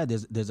 like you said,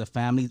 there's a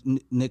family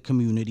knit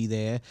community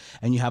there,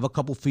 and you have a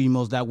couple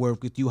females that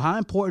work with you. How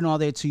important are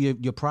they to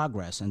your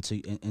progress and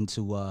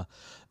to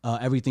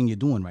everything you're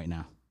doing right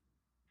now?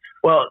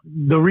 Well,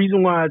 the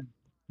reason why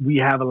we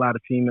have a lot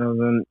of females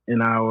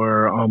in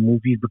our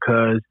movies,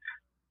 because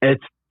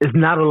it's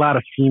not a lot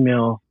of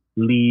female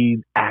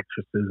lead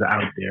actresses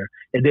out there.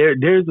 And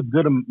there's a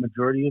good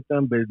majority of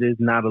them, but there's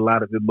not a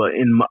lot of it. But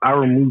in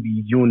our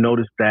movies, you'll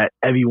notice that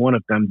every one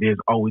of them, there's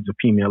always a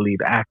female lead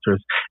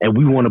actress. And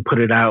we want to put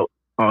it out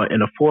in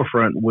the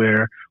forefront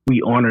where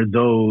we honor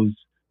those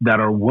that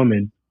are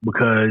women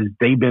because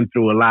they've been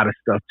through a lot of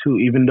stuff too,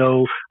 even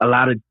though a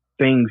lot of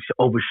things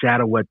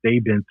overshadow what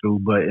they've been through.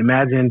 But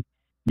imagine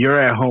you're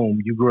at home,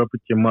 you grew up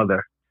with your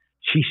mother.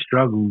 She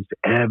struggles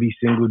every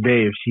single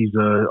day if she's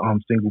a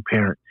single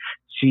parent.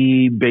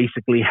 She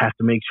basically has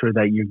to make sure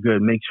that you're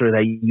good, make sure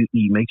that you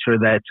eat, make sure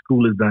that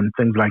school is done,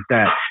 things like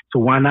that. So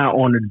why not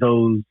honor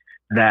those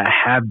that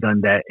have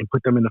done that and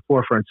put them in the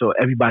forefront so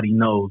everybody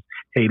knows,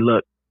 hey,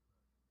 look,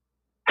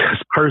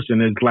 this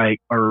person is like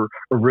a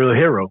real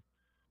hero.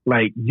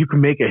 Like, you can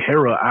make a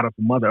hero out of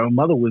a mother. A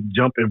mother would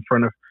jump in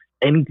front of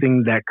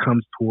anything that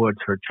comes towards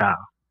her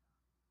child.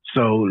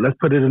 So let's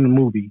put it in the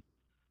movie.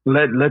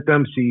 Let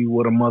them see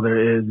what a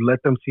mother is.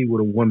 Let them see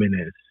what a woman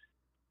is.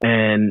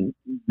 And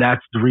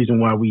that's the reason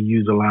why we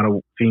use a lot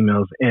of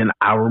females in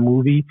our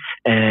movie.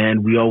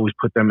 And we always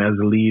put them as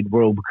a lead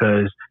role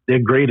because they're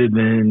greater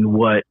than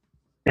what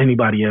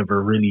anybody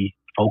ever really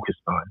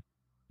focused on.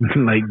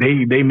 Like,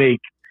 they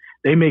make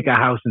a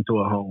house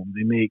into a home.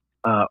 They make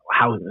a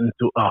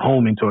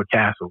home into a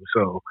castle.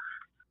 So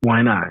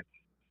why not?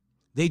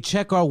 They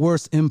check our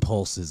worst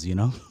impulses, you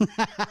know?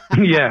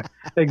 Yeah,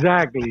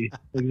 exactly.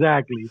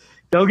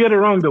 Don't get it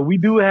wrong, though. We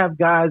do have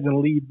guys in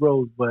lead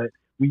roles, but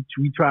we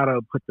try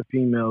to put the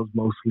females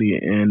mostly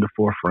in the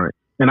forefront.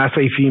 And I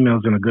say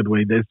females in a good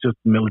way. There's just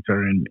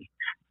military in me.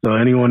 So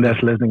anyone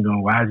that's listening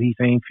going, why is he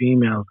saying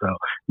females, though?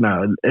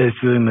 No, it's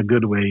in a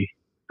good way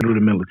through the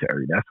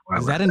military. That's why.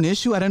 Is that an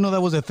issue? I didn't know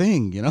that was a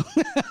thing, you know?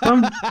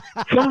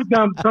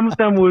 some of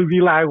them would be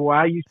like, why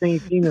are you saying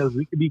females?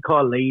 We could be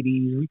called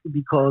ladies. We could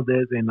be called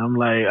this. And I'm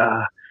like,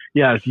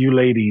 yes, you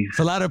ladies. It's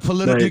a lot of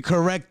politically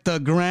correct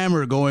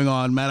grammar going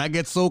on, man. I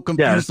get so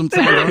confused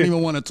sometimes. I don't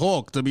even want to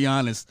talk, to be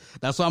honest.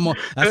 That's why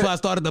I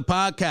started the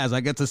podcast. I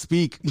get to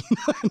speak.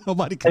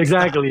 Nobody can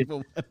exactly.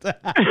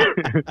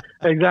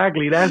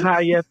 Exactly. That's how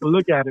you have to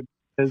look at it.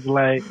 It's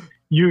like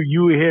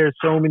you hear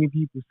so many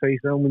people say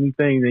so many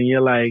things, and you're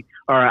like,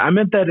 all right, I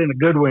meant that in a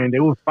good way, and they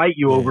will fight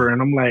you over.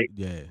 And I'm like,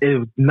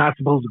 it's not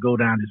supposed to go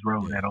down this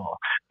road at all.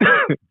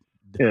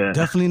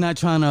 Definitely not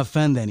trying to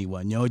offend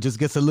anyone, you know. It just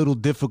gets a little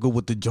difficult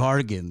with the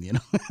jargon, you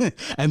know,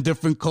 and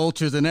different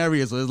cultures and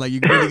areas. So it's like you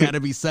really got to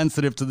be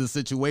sensitive to the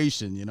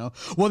situation, you know.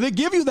 Well, they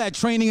give you that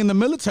training in the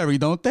military,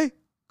 don't they?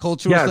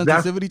 Cultural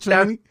sensitivity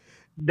training.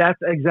 That's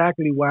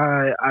exactly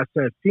why I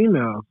said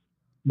females,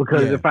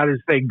 because if I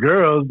just say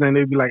girls, then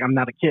they'd be like, I'm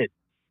not a kid.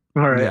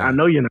 All right, I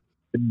know you're not,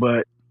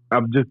 but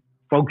I'm just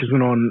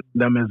focusing on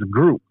them as a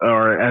group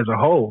or as a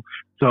whole.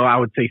 So I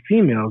would say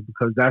females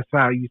because that's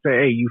how you say,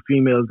 hey, you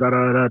females, da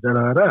da da da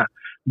da da.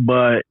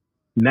 But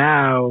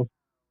now,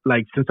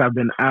 like, since I've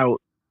been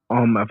out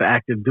of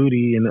active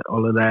duty and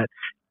all of that,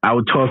 I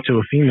would talk to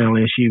a female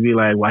and she'd be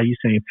like, why are you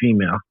saying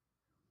female?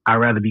 I'd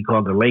rather be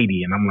called a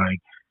lady. And I'm like,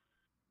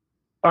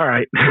 all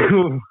right,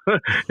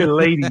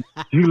 ladies,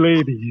 you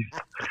ladies.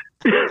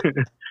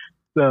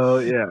 So,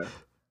 yeah.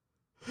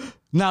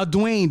 Now,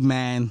 Dwayne,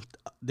 man,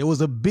 there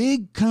was a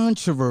big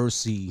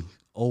controversy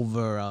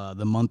over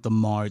the month of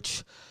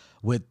March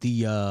with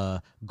the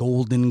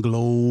Golden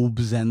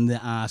Globes and the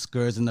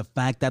Oscars and the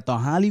fact that the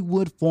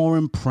Hollywood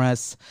Foreign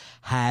Press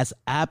has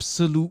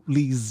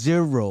absolutely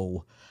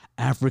zero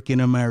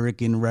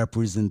African-American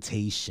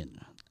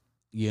representation.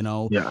 You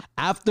know,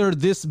 after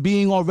this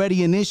being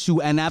already an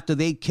issue and after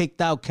they kicked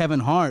out Kevin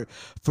Hart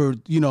for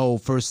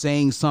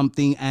saying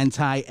something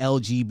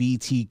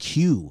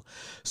anti-LGBTQ.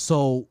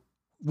 So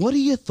what are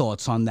your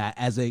thoughts on that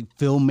as a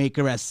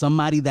filmmaker, as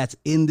somebody that's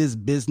in this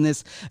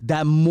business,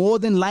 that more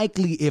than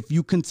likely, if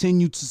you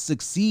continue to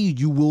succeed,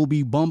 you will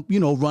be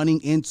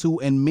running into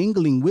and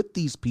mingling with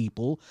these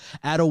people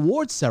at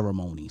award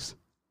ceremonies?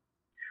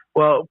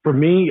 Well, for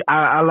me,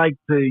 I like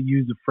to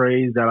use a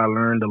phrase that I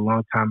learned a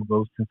long time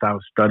ago since I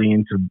was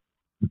studying to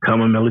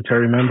become a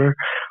military member.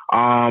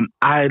 I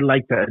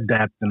like to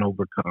adapt and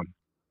overcome.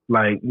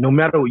 Like, no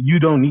matter what, you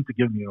don't need to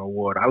give me an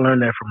award. I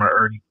learned that from an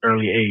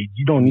early age.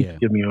 You don't need to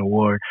give me an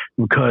award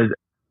because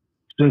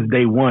since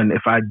day one,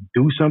 if I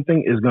do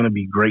something, it's going to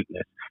be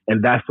greatness.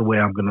 And that's the way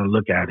I'm going to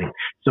look at it.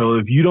 So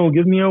if you don't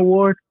give me an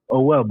award, oh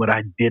well, but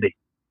I did it.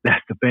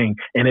 That's the thing.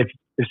 And if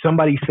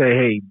somebody say,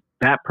 hey,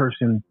 that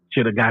person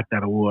should have got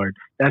that award,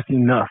 that's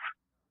enough.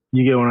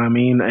 You get what I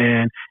mean?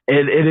 And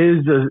it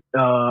is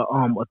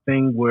a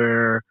thing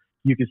where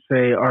you could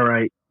say, all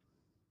right,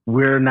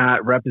 we're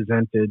not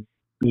represented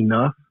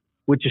enough,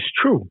 which is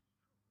true.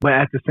 But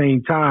at the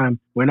same time,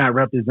 we're not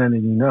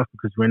represented enough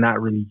because we're not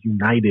really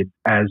united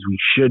as we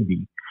should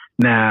be.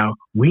 Now,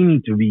 we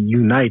need to be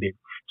united.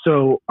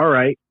 So, all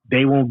right,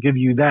 they won't give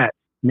you that.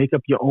 Make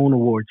up your own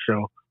award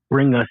show.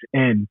 Bring us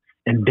in,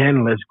 and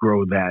then let's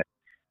grow that.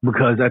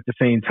 Because at the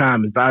same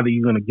time, it's either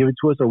you're going to give it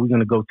to us or we're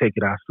going to go take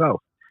it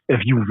ourselves.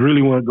 If you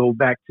really want to go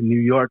back to New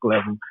York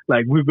level,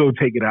 like, we'll go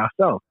take it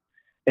ourselves.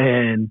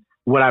 And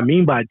What I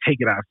mean by take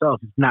it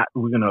ourselves, it's not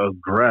we're gonna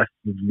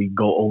aggressively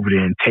go over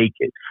there and take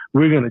it.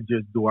 We're gonna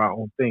just do our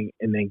own thing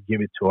and then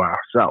give it to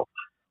ourselves.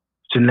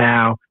 So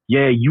now,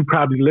 yeah, you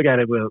probably look at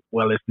it,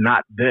 well, it's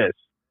not this.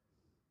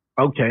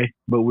 Okay,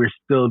 but we're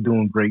still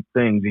doing great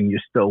things and you're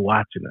still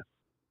watching us.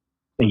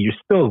 And you're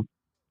still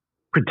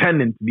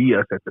pretending to be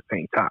us at the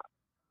same time.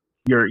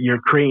 You're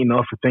creating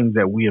off of things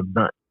that we have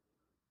done.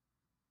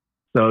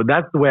 So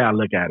that's the way I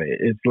look at it.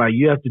 It's like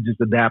you have to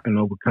just adapt and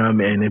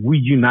overcome. And if we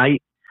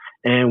unite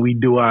and we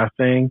do our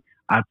thing,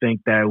 I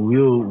think that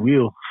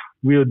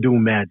we'll do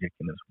magic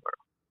in this world.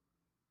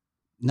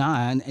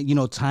 Nah, and you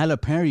know, Tyler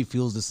Perry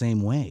feels the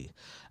same way.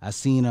 I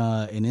seen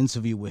an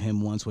interview with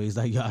him once where he's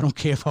like, "Yo, I don't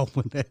care if I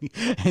win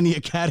any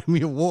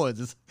Academy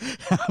Awards.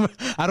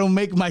 I don't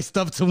make my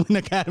stuff to win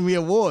Academy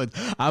Awards.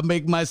 I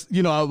make my,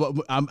 you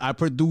know, I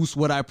produce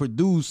what I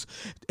produce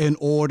in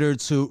order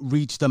to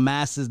reach the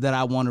masses that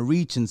I want to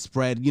reach and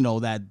spread, you know,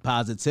 that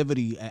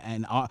positivity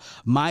and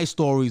my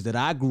stories that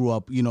I grew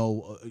up, you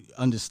know,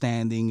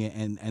 understanding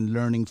and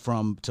learning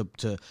from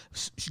to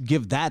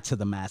give that to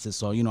the masses.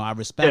 So, you know, I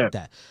respect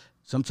that.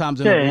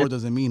 Sometimes an award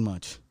doesn't mean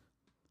much.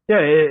 Yeah,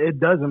 it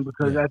doesn't,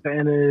 because at the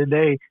end of the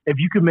day, if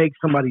you can make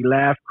somebody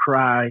laugh,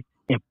 cry,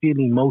 and feel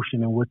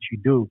emotion in what you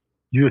do,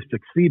 you have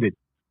succeeded.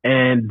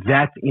 And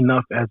that's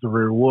enough as a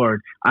reward.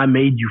 I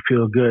made you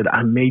feel good.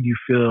 I made you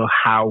feel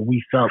how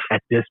we felt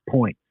at this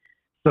point.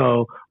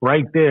 So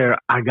right there,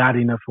 I got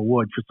enough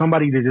award. For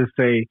somebody to just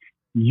say,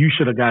 you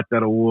should have got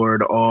that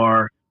award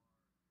or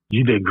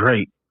you did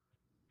great.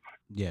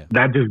 Yeah.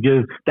 That just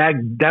gives, that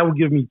would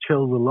give me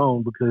chills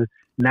alone, because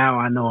now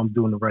I know I'm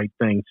doing the right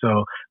thing.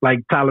 So like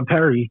Tyler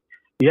Perry,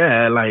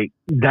 yeah, like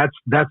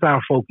that's our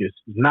focus.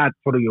 Not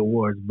for the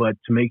awards, but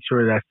to make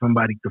sure that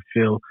somebody could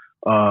feel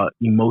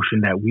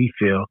emotion that we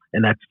feel,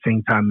 and at the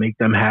same time make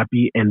them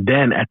happy. And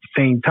then at the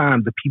same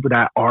time, the people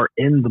that are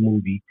in the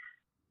movie,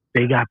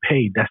 they got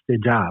paid. That's their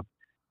job.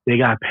 They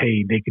got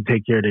paid. They could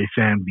take care of their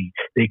family.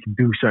 They could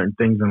do certain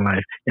things in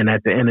life. And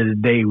at the end of the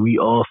day, we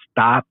all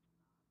stopped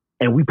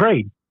and we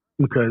prayed,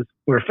 because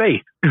we're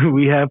faith.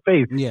 We have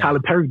faith. Yeah. Tyler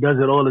Perry does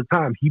it all the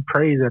time. He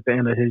prays at the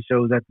end of his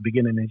shows, at the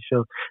beginning of his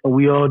shows, and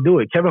we all do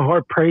it. Kevin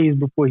Hart prays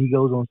before he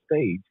goes on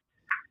stage.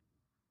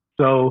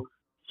 So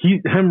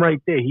him right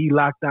there, he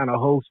locked down a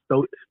whole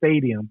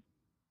stadium.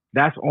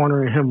 That's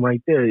honoring him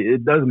right there.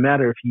 It doesn't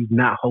matter if he's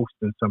not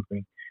hosting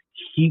something.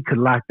 He could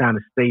lock down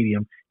a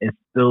stadium and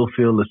still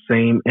feel the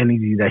same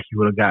energy that he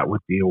would have got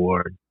with the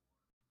award.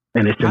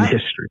 And it's in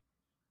history.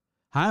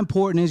 How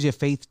important is your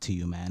faith to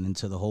you, man, and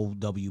to the whole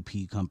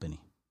WP company?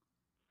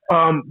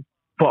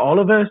 For all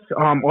of us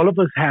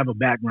have a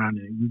background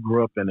in it. We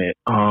grew up in it.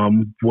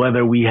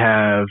 Whether we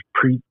have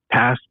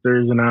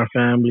pastors in our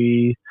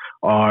family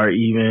or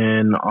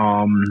even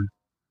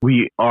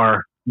we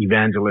are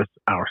evangelists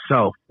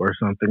ourselves or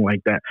something like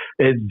that,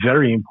 it's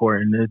very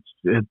important.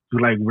 It's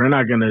like we're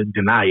not gonna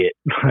deny it.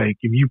 Like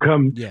if you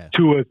come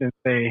to us and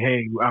say,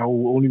 "Hey, I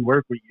will only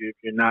work with you if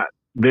you're not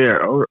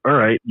there," all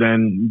right,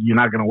 then you're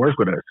not gonna work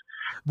with us.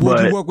 Would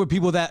you work with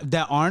people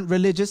that aren't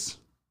religious?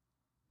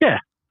 Yeah,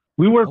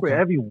 we work with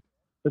everyone.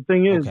 The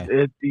thing is,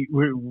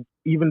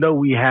 even though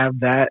we have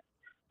that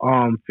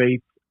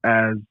faith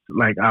as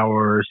like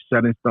our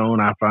setting stone,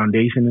 our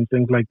foundation and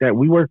things like that,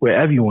 we work with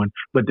everyone.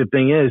 But the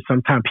thing is,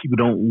 sometimes people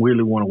don't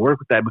really want to work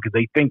with that because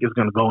they think it's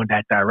going to go in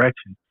that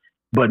direction.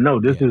 But no,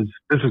 this is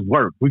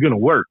work. We're going to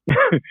work.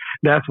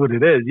 That's what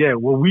it is. Yeah,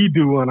 what we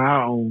do on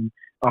our own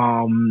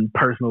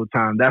personal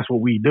time, that's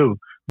what we do.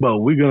 But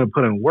we're going to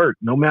put in work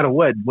no matter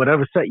what,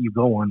 whatever set you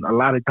go on. A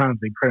lot of times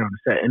they pray on the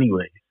set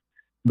anyways,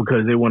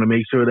 because they want to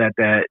make sure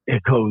that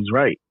it goes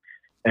right.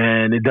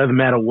 And it doesn't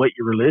matter what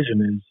your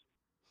religion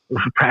is.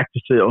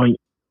 Practice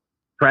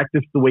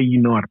the way you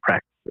know how to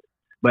practice it.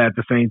 But at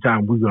the same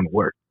time, we're going to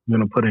work. We're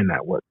going to put in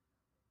that work.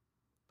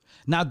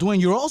 Now, Dwayne,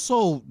 you're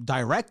also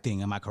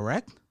directing. Am I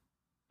correct?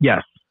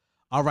 Yes.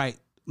 All right.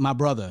 My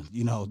brother,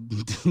 you know,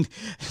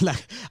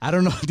 like, I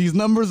don't know, these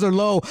numbers are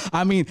low.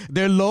 I mean,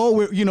 they're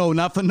low, you know,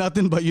 not for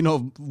nothing, but, you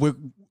know,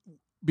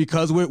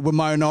 because we're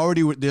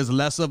minority, there's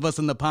less of us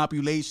in the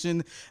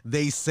population,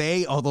 they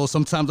say, although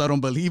sometimes I don't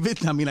believe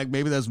it. I mean, like,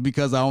 maybe that's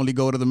because I only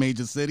go to the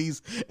major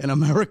cities in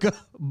America.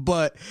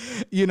 But,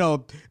 you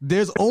know,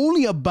 there's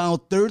only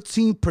about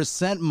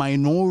 13%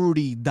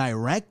 minority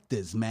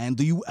directors, man.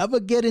 Do you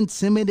ever get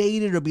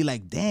intimidated or be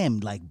like,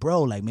 damn, like,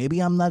 bro, like, maybe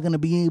I'm not going to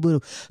be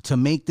able to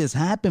make this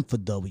happen for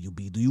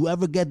WB? Do you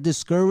ever get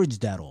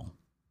discouraged at all?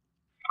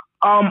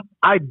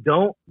 I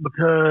don't,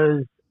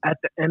 because at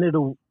the end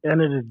of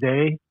the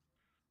day,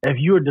 if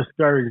you are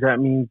discouraged, that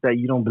means that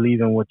you don't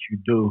believe in what you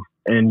do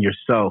and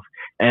yourself.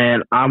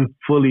 And I'm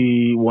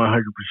fully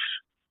 100%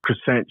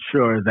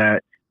 sure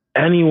that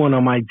anyone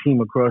on my team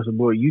across the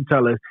board, you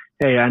tell us,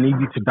 hey, I need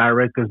you to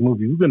direct this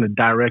movie, we're going to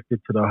direct it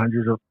to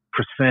the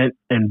 100%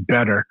 and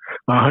better,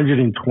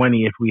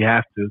 120 if we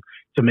have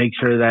to make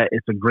sure that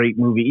it's a great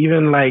movie.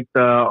 Even like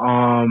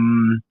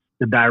the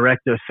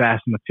director of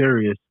Fast and the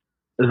Furious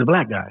is a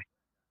black guy.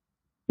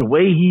 the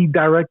way he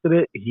directed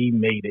it, he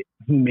made it.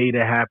 He made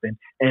it happen.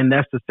 And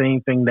that's the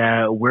same thing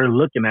that we're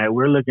looking at.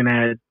 We're looking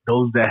at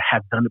those that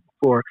have done it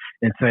before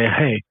and say,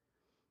 hey,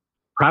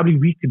 probably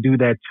we could do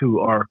that too,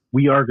 or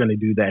we are going to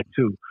do that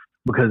too,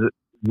 because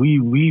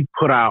we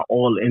put our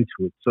all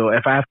into it. So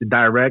if I have to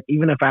direct,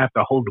 even if I have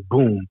to hold the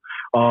boom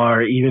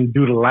or even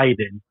do the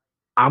lighting,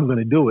 I'm going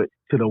to do it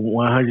to the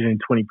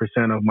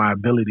 120% of my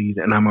abilities,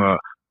 and I'm going to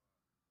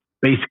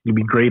basically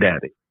be great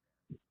at it.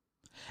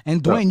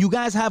 And Dwayne, you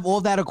guys have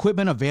all that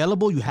equipment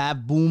available. You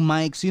have boom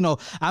mics. You know,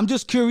 I'm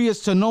just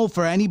curious to know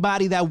for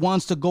anybody that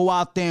wants to go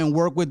out there and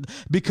work with,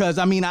 because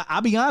I mean,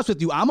 I'll be honest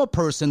with you. I'm a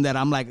person that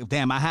I'm like,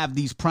 damn, I have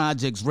these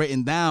projects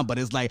written down, but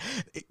it's like,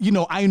 you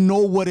know, I know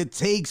what it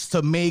takes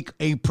to make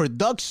a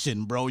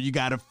production, bro. You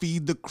got to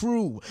feed the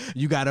crew.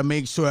 You got to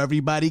make sure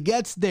everybody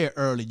gets there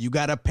early. You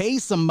got to pay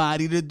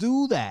somebody to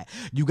do that.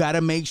 You got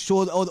to make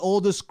sure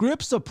all the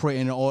scripts are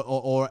printed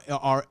or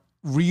are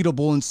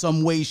readable in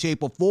some way,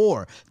 shape, or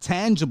form,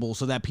 tangible,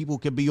 so that people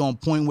can be on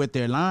point with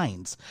their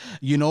lines.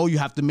 You know, you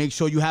have to make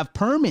sure you have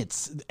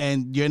permits,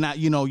 and you're not,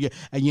 you know,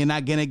 you're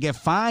not gonna get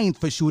fined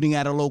for shooting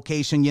at a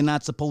location you're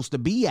not supposed to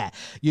be at.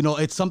 You know,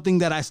 it's something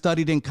that I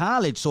studied in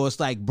college, so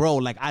it's like, bro,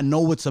 like I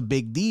know it's a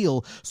big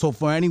deal. So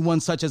for anyone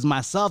such as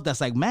myself,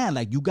 that's like, man,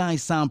 like you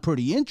guys sound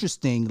pretty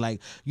interesting.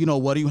 Like, you know,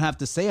 what do you have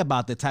to say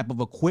about the type of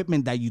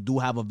equipment that you do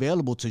have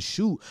available to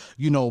shoot?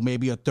 You know,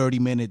 maybe a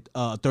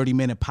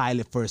 30-minute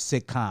pilot for a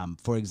sitcom,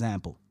 for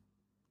example?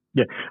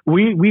 Yeah,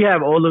 we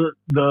have all of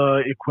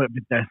the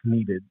equipment that's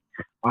needed.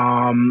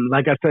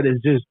 Like I said,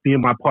 it's just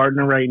being my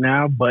partner right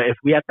now. But if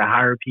we have to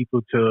hire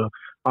people to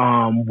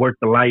work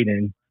the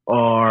lighting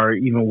or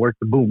even work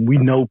the boom, we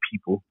know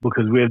people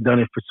because we have done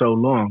it for so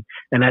long.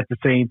 And at the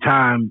same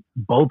time,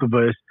 both of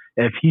us,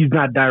 if he's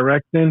not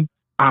directing,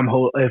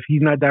 if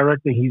he's not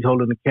directing, he's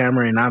holding the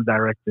camera and I'm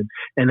directing.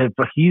 And if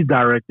he's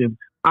directing,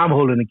 I'm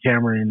holding the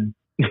camera and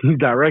he's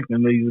directing.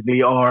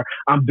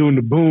 I'm doing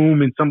the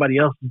boom and somebody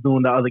else is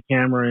doing the other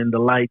camera and the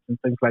lights and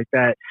things like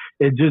that.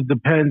 It just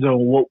depends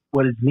on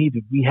what is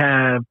needed. We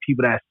have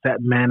people that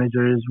set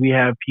managers. We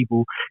have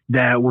people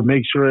that will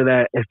make sure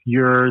that if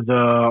you're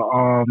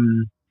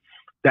the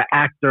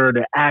actor,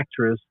 the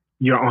actress,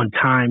 you're on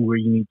time where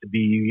you need to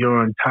be. You're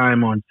on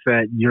time on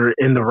set. You're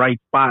in the right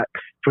spot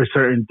for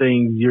certain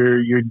things.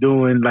 You're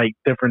doing like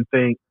different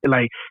things.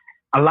 Like,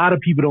 a lot of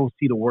people don't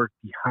see the work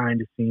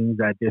behind the scenes,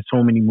 that there's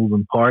so many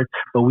moving parts,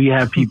 but we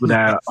have people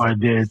that are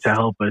there to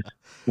help us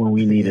when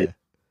we need it.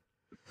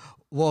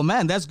 Well,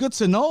 man, that's good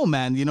to know,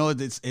 man. You know,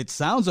 it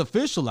sounds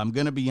official. I'm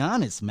going to be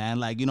honest, man.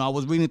 Like, you know, I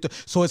was reading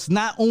so it's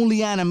not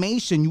only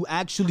animation. You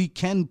actually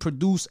can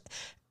produce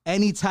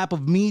any type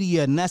of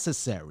media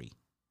necessary.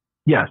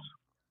 Yes,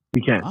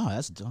 we can. Oh,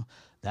 that's dope.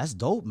 That's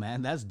dope,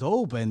 man. That's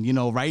dope. And, you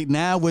know, right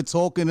now we're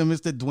talking to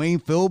Mr. Dwayne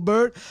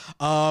Filbert.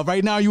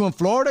 Right now, you in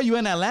Florida? You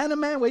in Atlanta,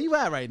 man? Where you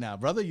at right now,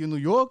 brother? You in New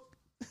York?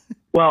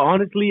 Well,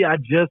 honestly, I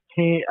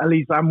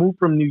moved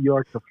from New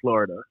York to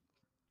Florida.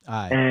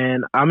 Right.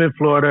 And I'm in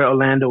Florida,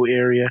 Orlando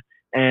area.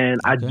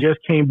 And okay. I just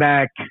came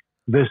back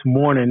this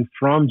morning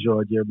from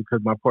Georgia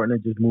because my partner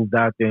just moved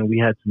out there and we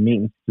had some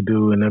meetings to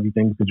do and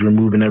everything because we're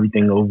moving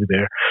everything over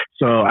there.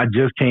 So I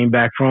just came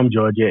back from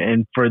Georgia,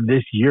 and for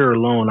this year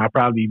alone, I've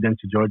probably been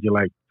to Georgia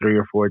like 3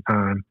 or 4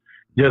 times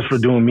just for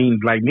doing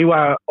meetings. Like,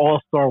 meanwhile,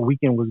 All-Star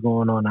Weekend was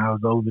going on. I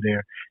was over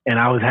there and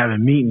I was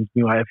having meetings.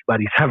 Meanwhile,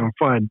 everybody's having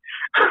fun.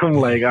 I'm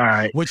like, all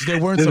right. Which they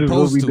weren't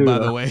supposed to, by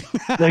the way.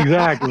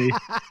 Exactly.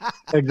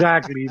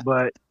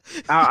 But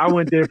I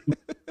went there.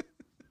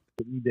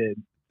 We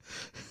did.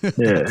 Yeah.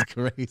 That's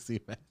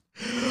crazy, man.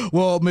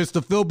 Well,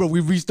 Mr. Filbert,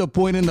 we've reached a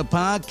point in the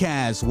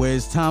podcast where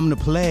it's time to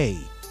play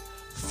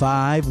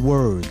 5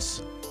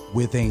 Words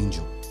with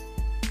Angel.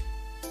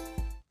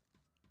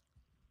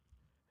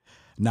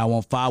 Now,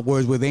 on 5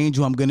 Words with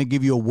Angel, I'm going to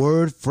give you a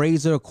word,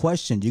 phrase, or a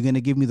question. You're going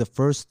to give me the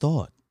first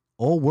thought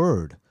or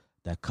word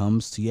that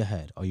comes to your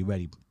head. Are you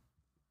ready?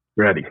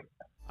 Ready.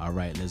 All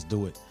right, let's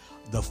do it.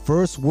 The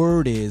first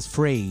word is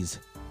phrase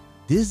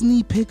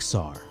Disney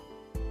Pixar.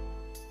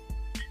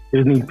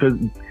 Disney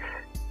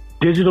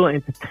digital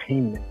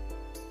entertainment.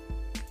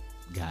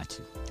 Got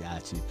you.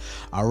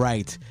 All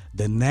right.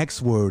 The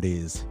next word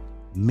is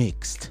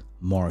mixed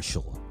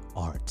martial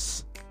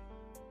arts.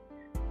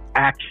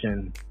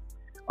 Action.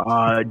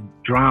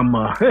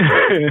 Drama.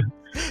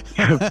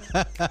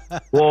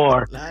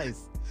 War.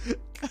 Nice.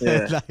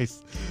 Yeah.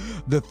 Nice.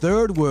 The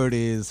third word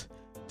is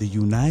the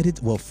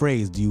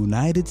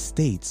United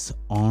States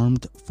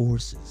Armed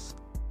Forces.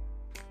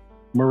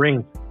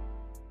 Marine.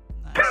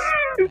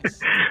 Nice.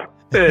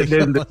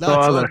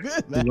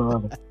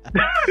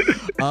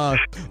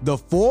 The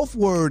fourth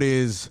word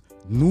is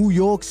New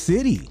York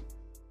City.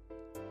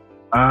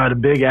 The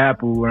Big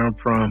Apple, where I'm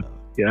from.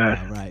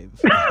 Yeah. All right.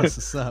 That's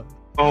what's up.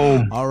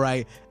 Oh. All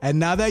right. And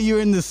now that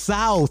you're in the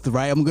South,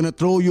 right, I'm going to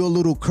throw you a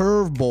little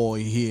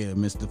curveball here,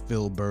 Mr.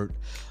 Filbert.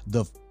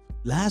 The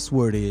last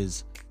word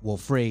is,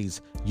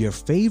 phrase, your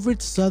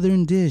favorite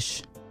Southern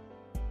dish.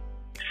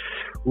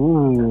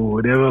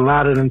 Ooh, there's a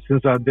lot of them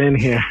since I've been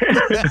here.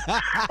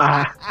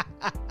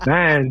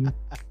 Man,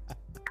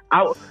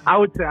 I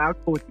would say I'll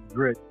go with the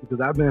grits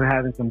because I've been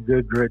having some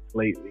good grits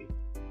lately.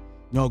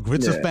 No,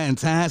 grits are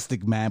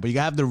fantastic, man. But you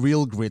gotta have the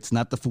real grits,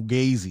 not the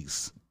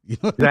fugazis. You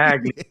know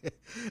exactly.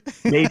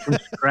 Made from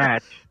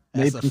scratch.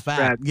 That's a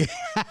fact. Yeah.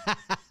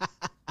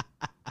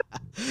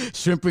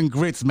 Shrimp and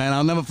grits, man.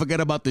 I'll never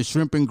forget about the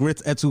shrimp and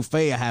grits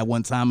etouffee I had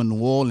one time in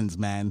New Orleans,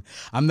 man.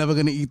 I'm never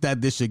gonna eat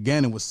that dish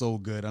again. It was so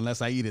good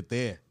unless I eat it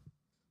there.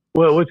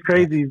 Well, what's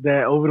crazy is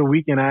that over the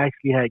weekend I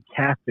actually had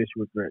catfish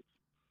with grits.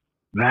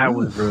 That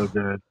was real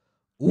good.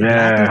 Ooh,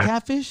 blackened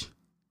catfish?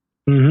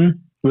 Mm-hmm.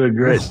 With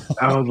grits.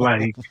 I was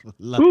like,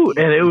 ooh,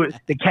 and it was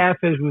the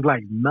catfish was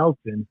like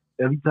melting.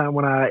 Every time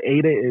when I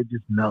ate it, it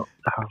just melted.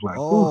 I was like,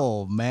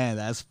 oh, man,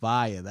 that's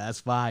fire. That's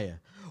fire.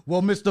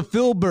 Well, Mr.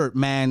 Philbert,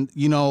 man,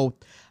 you know,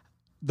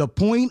 the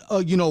point,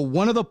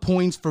 one of the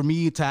points for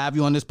me to have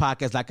you on this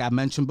podcast, like I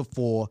mentioned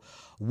before,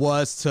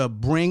 was to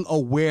bring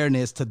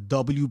awareness to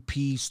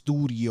WP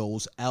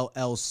Studios,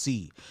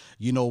 LLC.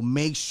 You know,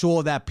 make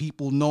sure that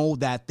people know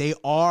that they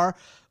are,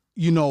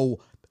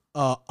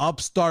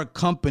 upstart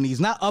companies,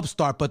 not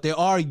upstart, but there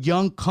are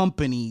young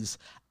companies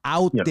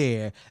out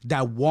there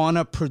that want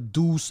to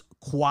produce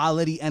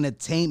quality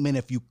entertainment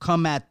if you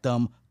come at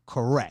them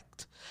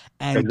correct.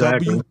 And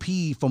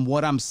WP, from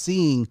what I'm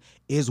seeing,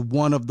 is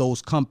one of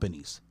those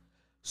companies.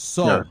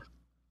 So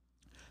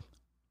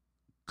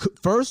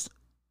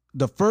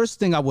the first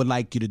thing I would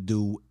like you to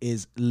do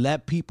is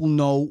let people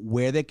know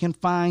where they can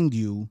find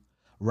you,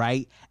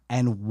 right?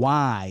 And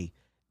why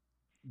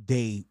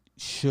they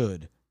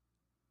should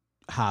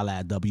holla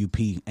at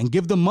WP and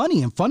give them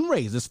money and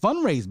fundraise. It's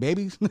fundraise,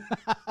 baby.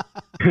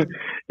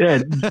 Yeah,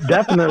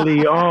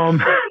 definitely.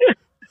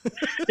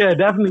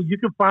 Definitely. You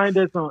can find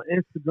us on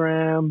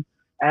Instagram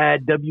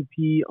at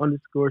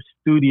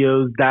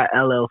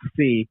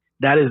WP_studios.LLC.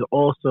 That is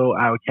also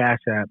our Cash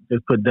App.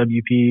 Just put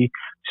WP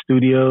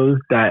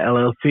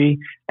Studios.LLC.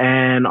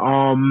 And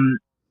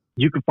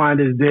you can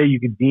find us there. You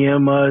can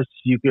DM us.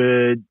 You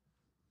could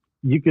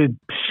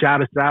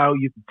shout us out.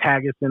 You can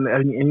tag us in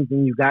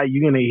anything you got.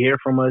 You're gonna hear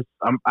from us.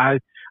 I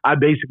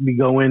basically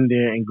go in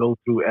there and go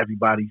through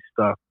everybody's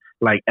stuff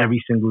like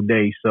every single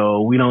day.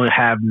 So we don't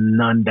have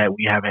none that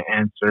we haven't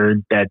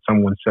answered that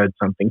someone said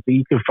something. So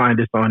you can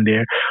find us on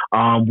there.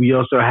 We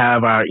also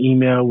have our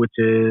email, which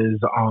is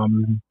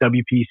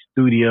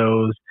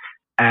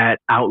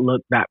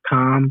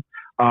WPstudios@outlook.com.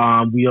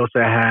 We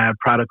also have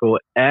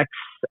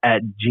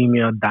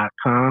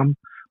prodigalx@gmail.com.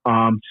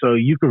 So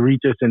you can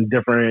reach us in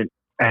different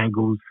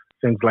angles,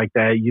 things like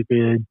that.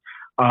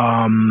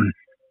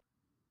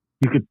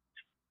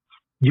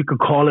 You could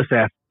call us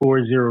at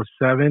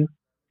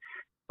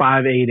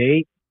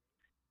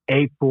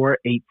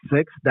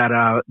 407-588-8486.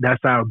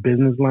 That's our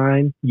business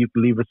line. You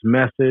can leave us a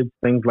message,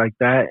 things like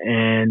that,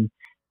 and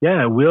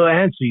we'll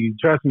answer you.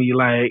 Trust me.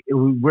 Like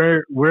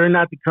we're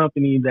not the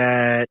company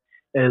that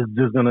is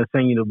just gonna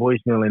send you the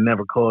voicemail and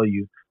never call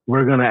you.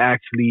 We're gonna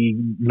actually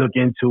look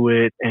into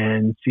it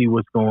and see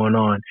what's going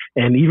on.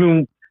 And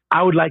even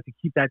I would like to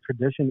keep that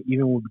tradition,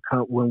 even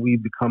when we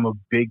become a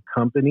big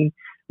company,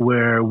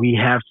 where we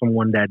have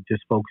someone that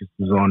just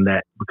focuses on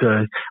that,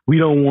 because we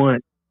don't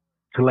want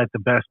to let the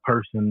best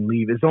person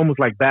leave. It's almost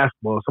like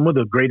basketball. Some of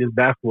the greatest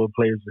basketball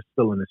players are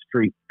still in the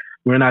street.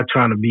 We're not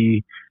trying to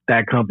be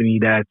that company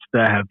that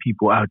have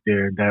people out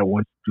there that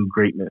want to do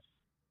greatness.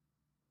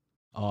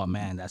 Oh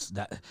man,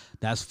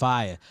 that's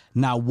fire.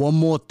 Now, one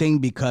more thing,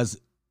 because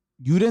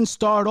you didn't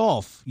start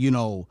off,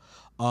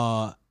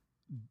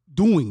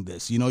 doing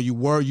this.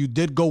 You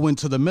did go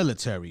into the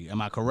military.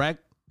 Am I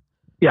correct?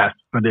 Yes,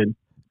 I did.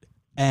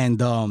 And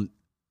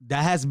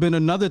that has been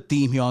another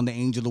theme here on the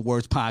Angel of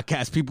Words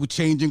podcast, people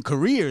changing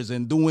careers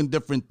and doing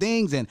different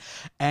things.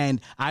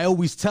 And I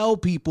always tell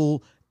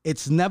people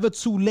it's never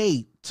too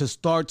late to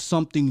start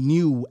something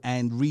new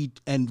and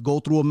go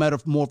through a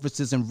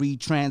metamorphosis and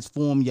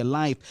retransform your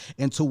life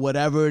into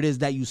whatever it is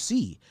that you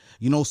see.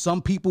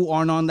 Some people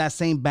aren't on that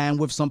same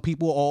bandwidth. Some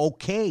people are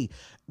okay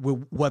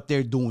with what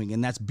they're doing,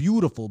 and that's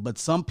beautiful. But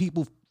some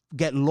people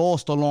get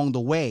lost along the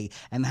way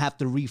and have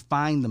to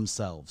refine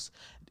themselves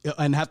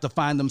and have to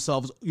find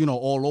themselves,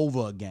 all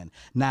over again.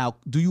 Now,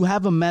 do you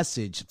have a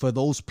message for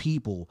those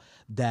people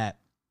that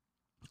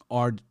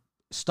are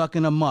stuck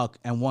in a muck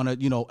and want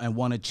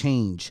to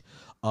change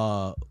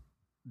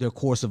their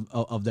course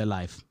of their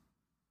life?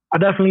 I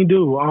definitely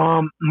do.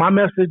 My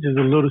message is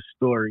a little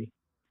story.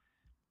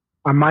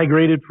 I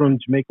migrated from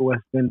Jamaica,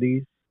 West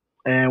Indies,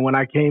 and when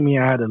I came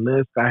here, I had a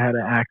lisp, I had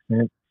an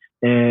accent,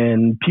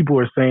 and people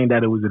were saying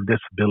that it was a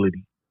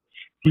disability.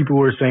 People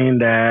were saying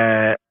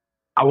that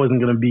I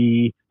wasn't going to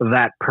be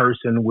that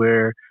person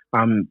where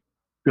I'm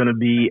going to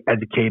be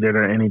educated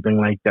or anything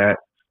like that.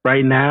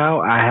 Right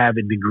now, I have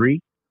a degree.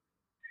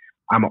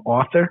 I'm an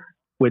author,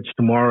 which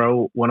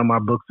tomorrow, one of my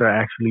books are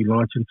actually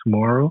launching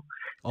tomorrow.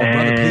 Oh,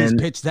 brother, please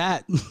pitch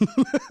that.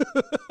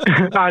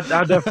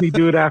 I'll definitely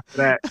do it after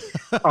that.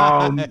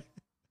 I'm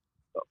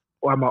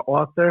an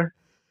author.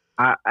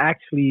 I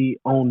actually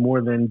own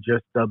more than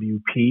just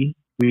WP.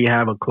 We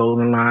have a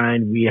clothing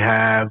line. We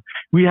have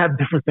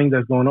different things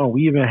that's going on.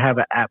 We even have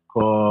an app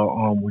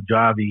called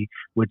Wajabi,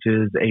 which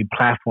is a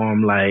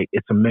platform like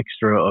it's a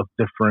mixture of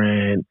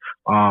different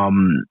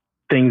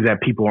things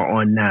that people are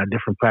on now,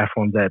 different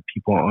platforms that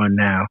people are on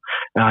now.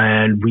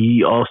 And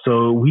we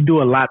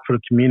do a lot for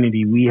the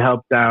community. We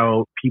helped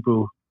out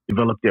people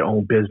develop their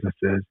own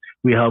businesses.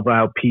 We help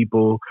out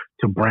people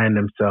to brand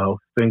themselves,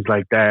 things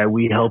like that.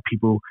 We help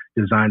people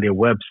design their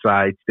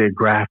websites, their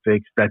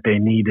graphics that they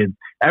needed,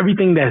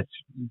 everything that's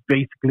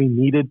basically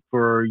needed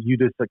for you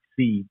to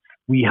succeed.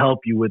 We help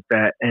you with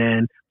that.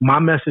 And my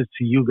message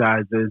to you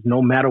guys is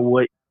no matter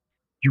what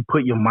you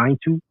put your mind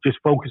to, just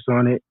focus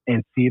on it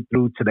and see it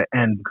through to the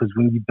end. Because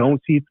when you don't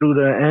see it through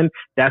to the end,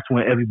 that's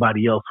when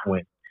everybody else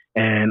wins.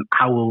 And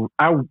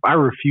I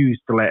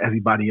refuse to let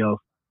everybody else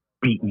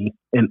beat me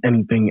in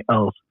anything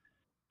else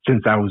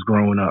since I was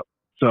growing up.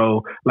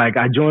 So, like,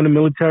 I joined the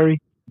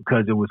military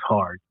because it was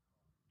hard.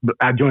 But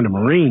I joined the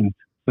Marines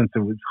since it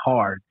was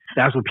hard.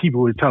 That's what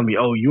people would tell me,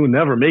 oh, you'll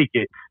never make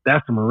it.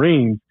 That's the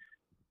Marines.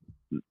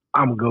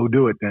 I'm going to go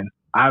do it then.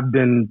 I've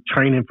been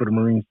training for the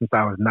Marines since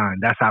I was 9.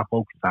 That's how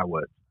focused I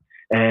was.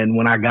 And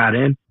when I got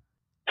in,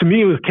 to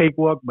me, it was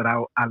cakewalk, but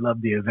I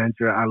loved the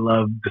adventure. I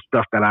loved the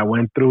stuff that I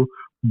went through.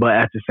 But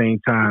at the same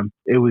time,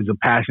 it was a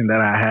passion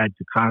that I had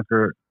to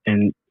conquer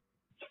and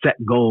set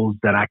goals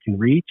that I can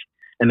reach,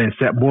 and then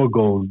set more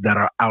goals that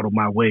are out of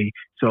my way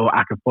so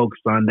I can focus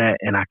on that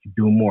and I can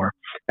do more.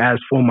 As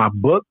for my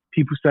book,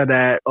 people said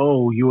that,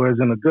 oh, you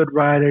wasn't a good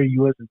writer,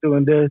 you wasn't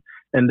doing this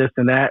and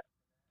that.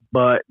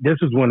 But this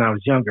was when I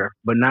was younger.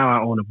 But now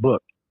I own a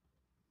book.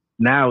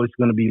 Now it's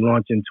going to be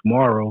launching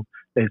tomorrow.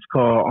 It's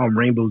called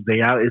Rainbow's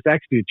Day Out. It's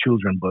actually a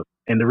children's book.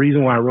 And the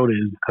reason why I wrote it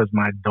is because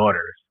my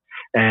daughters.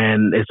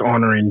 And it's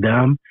honoring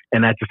them.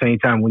 And at the same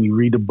time, when you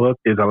read the book,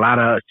 there's a lot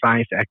of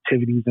science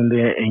activities in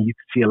there, and you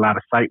can see a lot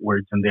of sight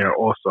words in there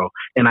also.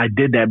 And I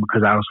did that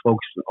because I was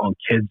focused on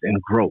kids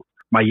and growth.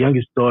 My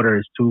youngest daughter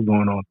is 2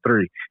 going on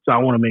 3. So I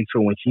want to make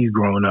sure when she's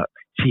growing up,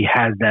 she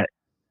has that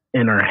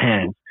in her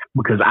hands,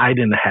 because I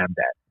didn't have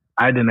that.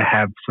 I didn't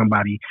have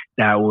somebody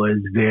that was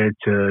there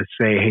to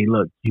say, hey,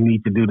 look, you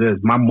need to do this.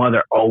 My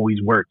mother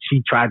always worked.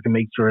 She tried to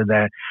make sure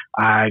that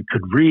I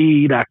could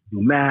read, I could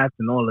do math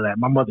and all of that.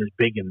 My mother's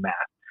big in math.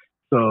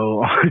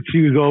 So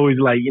she was always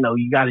like, you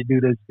got to do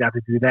this, you got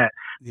to do that.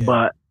 Yeah.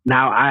 But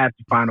now I have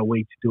to find a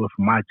way to do it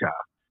for my job.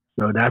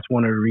 So that's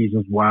one of the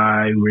reasons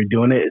why we're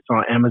doing it. It's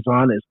on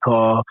Amazon. It's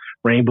called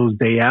Rainbow's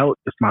Day Out.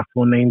 It's my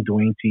full name,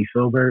 Dwayne T.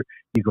 Filbert.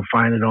 You can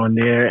find it on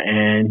there.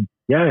 And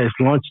yeah, it's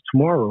launched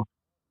tomorrow.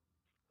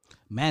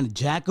 Man,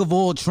 jack of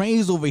all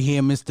trades over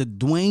here, Mr.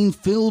 Dwayne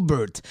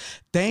Filbert.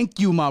 Thank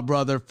you, my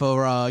brother,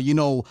 for,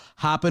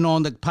 hopping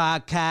on the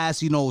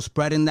podcast,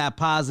 spreading that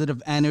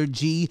positive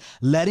energy,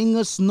 letting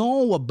us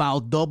know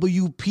about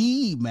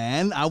WP,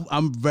 man.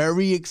 I'm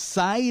very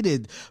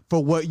excited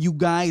for what you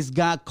guys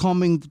got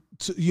coming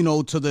to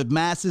the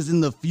masses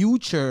in the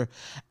future.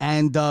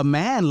 And,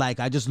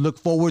 I just look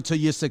forward to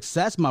your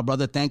success, my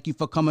brother. Thank you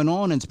for coming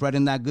on and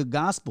spreading that good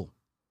gospel.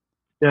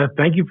 Yeah,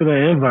 thank you for the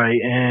invite.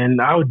 And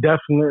I would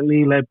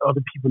definitely let other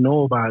people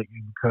know about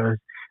you, because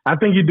I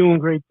think you're doing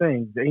great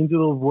things. The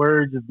Angel of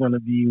Words is going to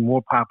be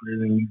more popular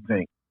than you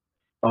think.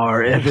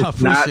 Or if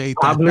it's not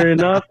popular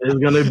enough, it's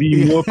going to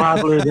be more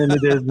popular than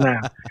it is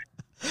now.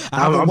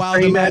 I have a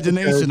wild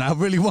imagination. I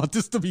really want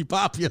this to be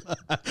popular.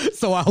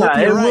 So I hope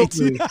you're right.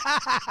 It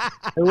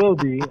will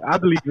be. I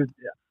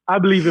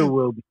believe it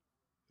will be.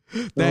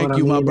 Thank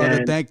you, my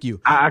brother. Thank you.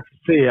 I can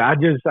see it. I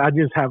just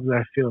have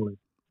that feeling.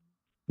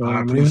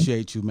 I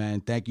appreciate you,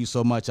 man. Thank you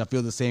so much. I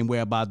feel the same way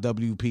about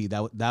WP.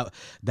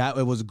 That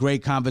it was a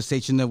great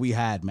conversation that we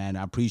had, man.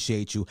 I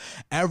appreciate you.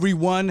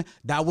 Everyone,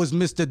 that was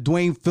Mr.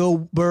 Dwayne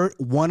Filbert,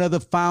 one of the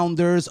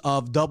founders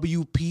of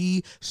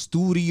WP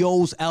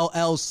Studios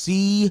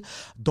LLC.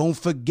 Don't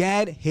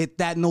forget, hit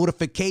that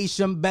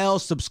notification bell,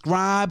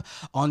 subscribe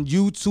on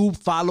YouTube,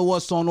 follow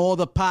us on all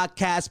the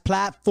podcast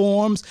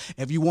platforms.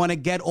 If you want to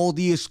get all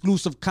the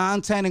exclusive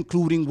content,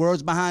 including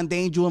Words Behind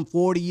Angel and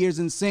 40 Years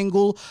in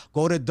Single,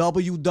 go to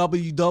www.aowent.com.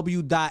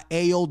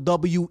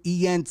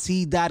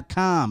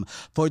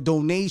 For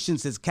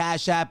donations, it's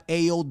Cash App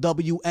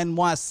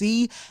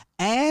AOWNYC,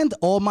 and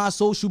all my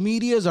social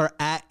medias are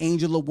at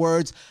Angel of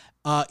Words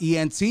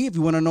ENT if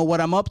you want to know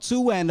what I'm up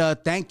to. And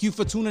thank you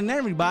for tuning in,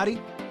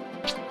 everybody.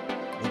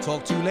 We'll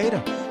talk to you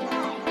later.